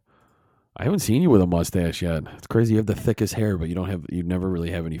mullet. I haven't seen you with a mustache yet. It's crazy. You have the thickest hair, but you never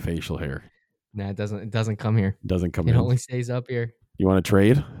really have any facial hair. Nah, it doesn't come here. It doesn't come It in. only stays up here You want to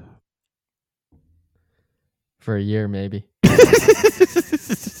trade? for a year, maybe.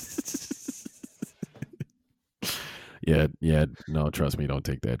 Yeah. No, trust me, don't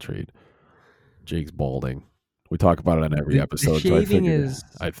take that trade. Jake's balding. We talk about it on every The episode, so I shaving figured is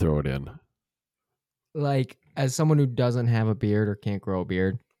I'd throw it in. like, as someone who doesn't have a beard or can't grow a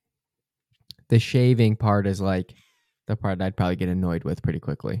beard, the shaving part is like the part I'd probably get annoyed with pretty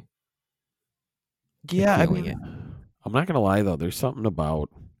quickly. like Yeah, I feeling mean, it. I'm not gonna lie though. There's something about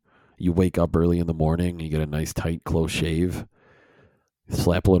you wake up early in the morning, you get a nice tight close shave,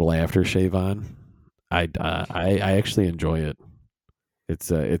 slap a little aftershave on. I actually enjoy it. It's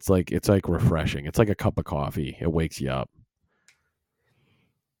like refreshing. It's like a cup of coffee. It wakes you up.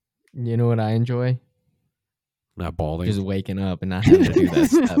 You know what I enjoy? Not balding. Just waking up and not having to do that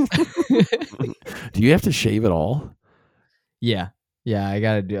step. Do you have to shave at all? Yeah. Yeah, I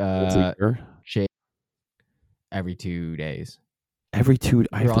got to Once a year? shave every 2 days. Every two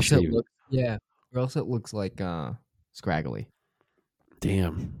I have Or to else it shave. looks yeah, or else it looks like scraggly.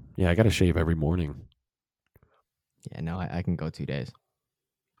 Damn. Yeah, I gotta shave every morning. Yeah, no, I can go 2 days.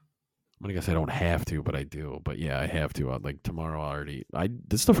 I guess I don't have to, but I do. But yeah, I have to. Like tomorrow, I already.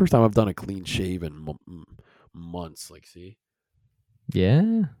 This is the first time I've done a clean shave in months. Like, see,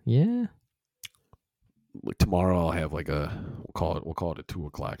 Yeah, yeah. like tomorrow I'll have like we'll call it a 2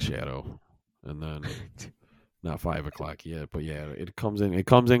 o'clock shadow, and then not 5 o'clock yet. But yeah, it comes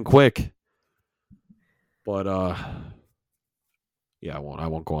in quick. But yeah, I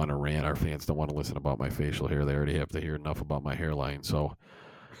won't go on a rant. Our fans don't want to listen about my facial hair. They already have to hear enough about my hairline. So,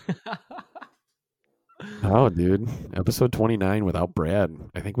 oh, dude, episode 29 without Brad.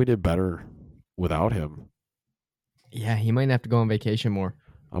 I think we did better without him. Yeah, he might have to go on vacation more.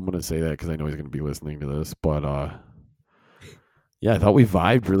 I'm gonna say that because I know he's gonna be listening to this. But yeah, I thought we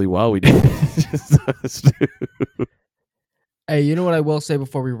vibed really well. We did. Hey, you know what I will say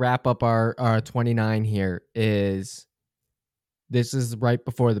before we wrap up our 29 here is this is right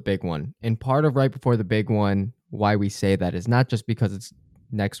before the big one. And part of right before the big one, why we say that is not just because it's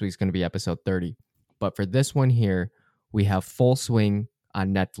next week's going to be episode 30, but for this one here, we have Full Swing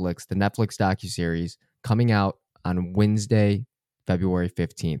on Netflix, the Netflix docuseries coming out on Wednesday, February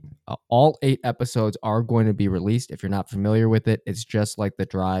 15th. All 8 episodes are going to be released. If you're not familiar with it, it's just like the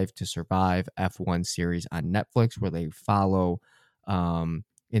Drive to Survive F1 series on Netflix, where they follow,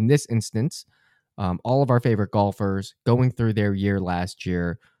 in this instance, all of our favorite golfers going through their year last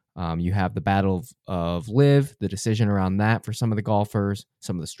year. You have the Battle of Live, the decision around that for some of the golfers,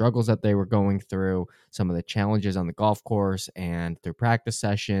 some of the struggles that they were going through, some of the challenges on the golf course and through practice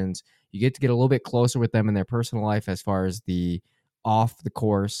sessions. You get to get a little bit closer with them in their personal life as far as the off the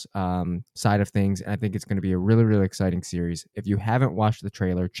course side of things. And I think it's going to be a really, really exciting series. If you haven't watched the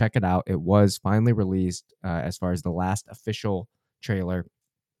trailer, check it out. It was finally released as far as the last official trailer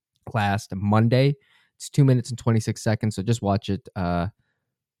last Monday. It's 2 minutes and 26 seconds. So just watch it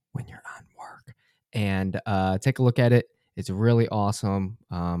when you're on work and take a look at it. It's really awesome.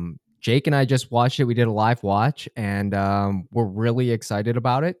 Jake and I just watched it. We did a live watch and we're really excited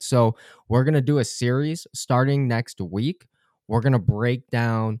about it. So we're going to do a series starting next week. We're going to break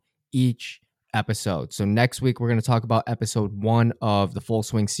down each episode. So next week, we're going to talk about episode 1 of the Full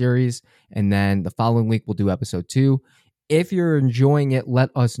Swing series. And then the following week, we'll do episode 2. If you're enjoying it,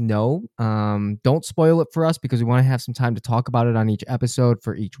 let us know. Don't spoil it for us because we want to have some time to talk about it on each episode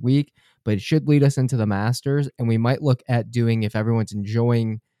for each week. But it should lead us into the Masters. And we might look at doing, if everyone's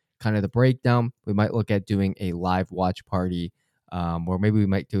enjoying kind of the breakdown, we might look at doing a live watch party, or maybe we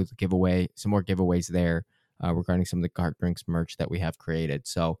might do the giveaway, some more giveaways there regarding some of the Cart Drinks merch that we have created.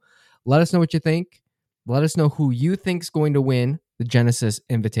 So let us know what you think. Let us know who you think's going to win the Genesis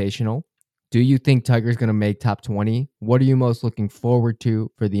Invitational. Do you think Tiger's going to make top 20? What are you most looking forward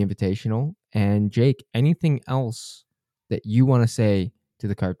to for the Invitational? And Jake, anything else that you want to say to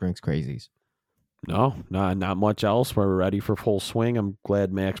the Cart Drinks Crazies? No, not much else. We're ready for Full Swing. I'm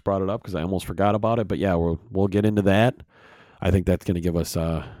glad Max brought it up because I almost forgot about it. But yeah, we'll get into that. I think that's going to give us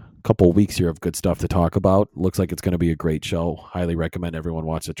a couple of weeks here of good stuff to talk about. Looks like it's going to be a great show. Highly recommend everyone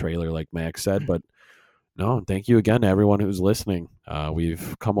watch the trailer, like Max said. But no, thank you again to everyone who's listening.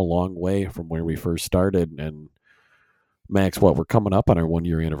 We've come a long way from where we first started. And Max, we're coming up on our 1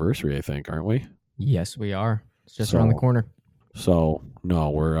 year anniversary, I think, aren't we? Yes, we are. It's just around the corner. So,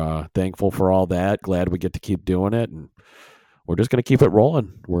 no, we're thankful for all that. Glad we get to keep doing it. And we're just going to keep it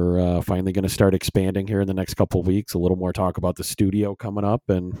rolling. We're finally going to start expanding here in the next couple of weeks. A little more talk about the studio coming up.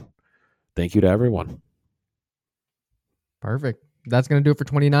 And thank you to everyone. Perfect. That's going to do it for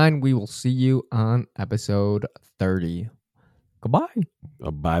 29. We will see you on episode 30. Goodbye.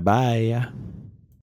 Bye-bye.